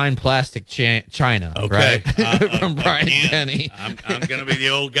 the fine plastic china, okay. Right? From Brian Denny. I'm going to be the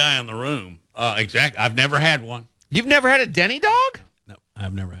old guy in the room. Exactly. I've never had one. You've never had a Denny dog? No,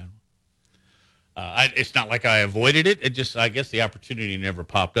 I've never had one. It's not like I avoided it. It just, I guess the opportunity never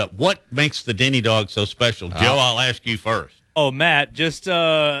popped up. What makes the Denny dog so special? Joe, I'll ask you first. Oh, Matt, just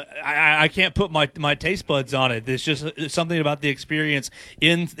I can't put my taste buds on it. There's just something about the experience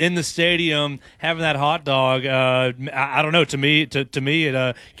in the stadium, having that hot dog. I don't know. To me,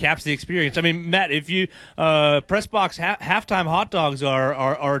 it caps the experience. I mean, Matt, if you press box halftime hot dogs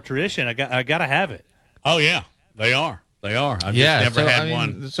are a tradition. I gotta have it. Oh yeah, they are. I've just never had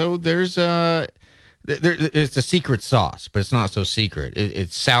one. So there's it's a secret sauce, but it's not so secret.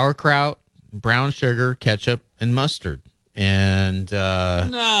 It's sauerkraut, brown sugar, ketchup, and mustard. And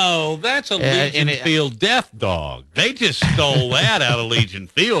no, that's a Legion Field Death Dog. They just stole that out of Legion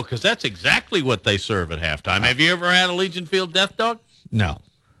Field because that's exactly what they serve at halftime. Have you ever had a Legion Field Death Dog? No.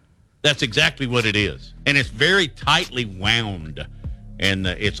 That's exactly what it is, and it's very tightly wound, and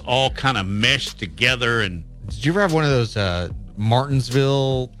it's all kind of meshed together. And did you ever have one of those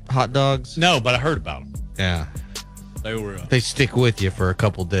Martinsville hot dogs? No, but I heard about them. Yeah, they stick with you for a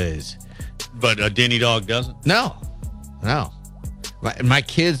couple days. But a Denny dog doesn't. No. My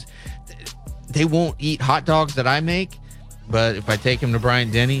kids, they won't eat hot dogs that I make, but if I take them to Brian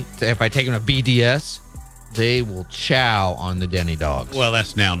Denny, if I take them to BDS, they will chow on the Denny dogs. Well,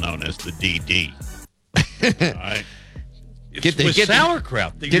 that's now known as the DD. All right. Get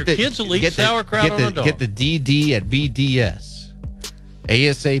sauerkraut. Your kids will eat sauerkraut on a dog. Get the DD at BDS.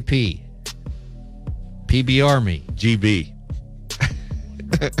 ASAP. PBR me. GB.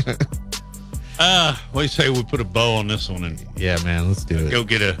 What do you say we put a bow on this one? And yeah, man, let's do it. Go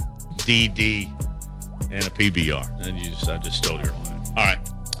get a DD and a PBR. And I just stole your line. All right.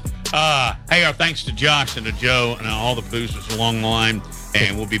 Hey, our thanks to Josh and to Joe and all the boosters along the line.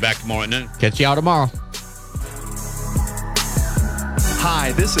 And we'll be back tomorrow at noon. Catch y'all tomorrow.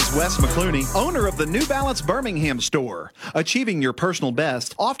 Hi, this is Wes McClooney, owner of the New Balance Birmingham store. Achieving your personal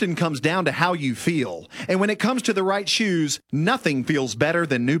best often comes down to how you feel. And when it comes to the right shoes, nothing feels better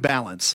than New Balance.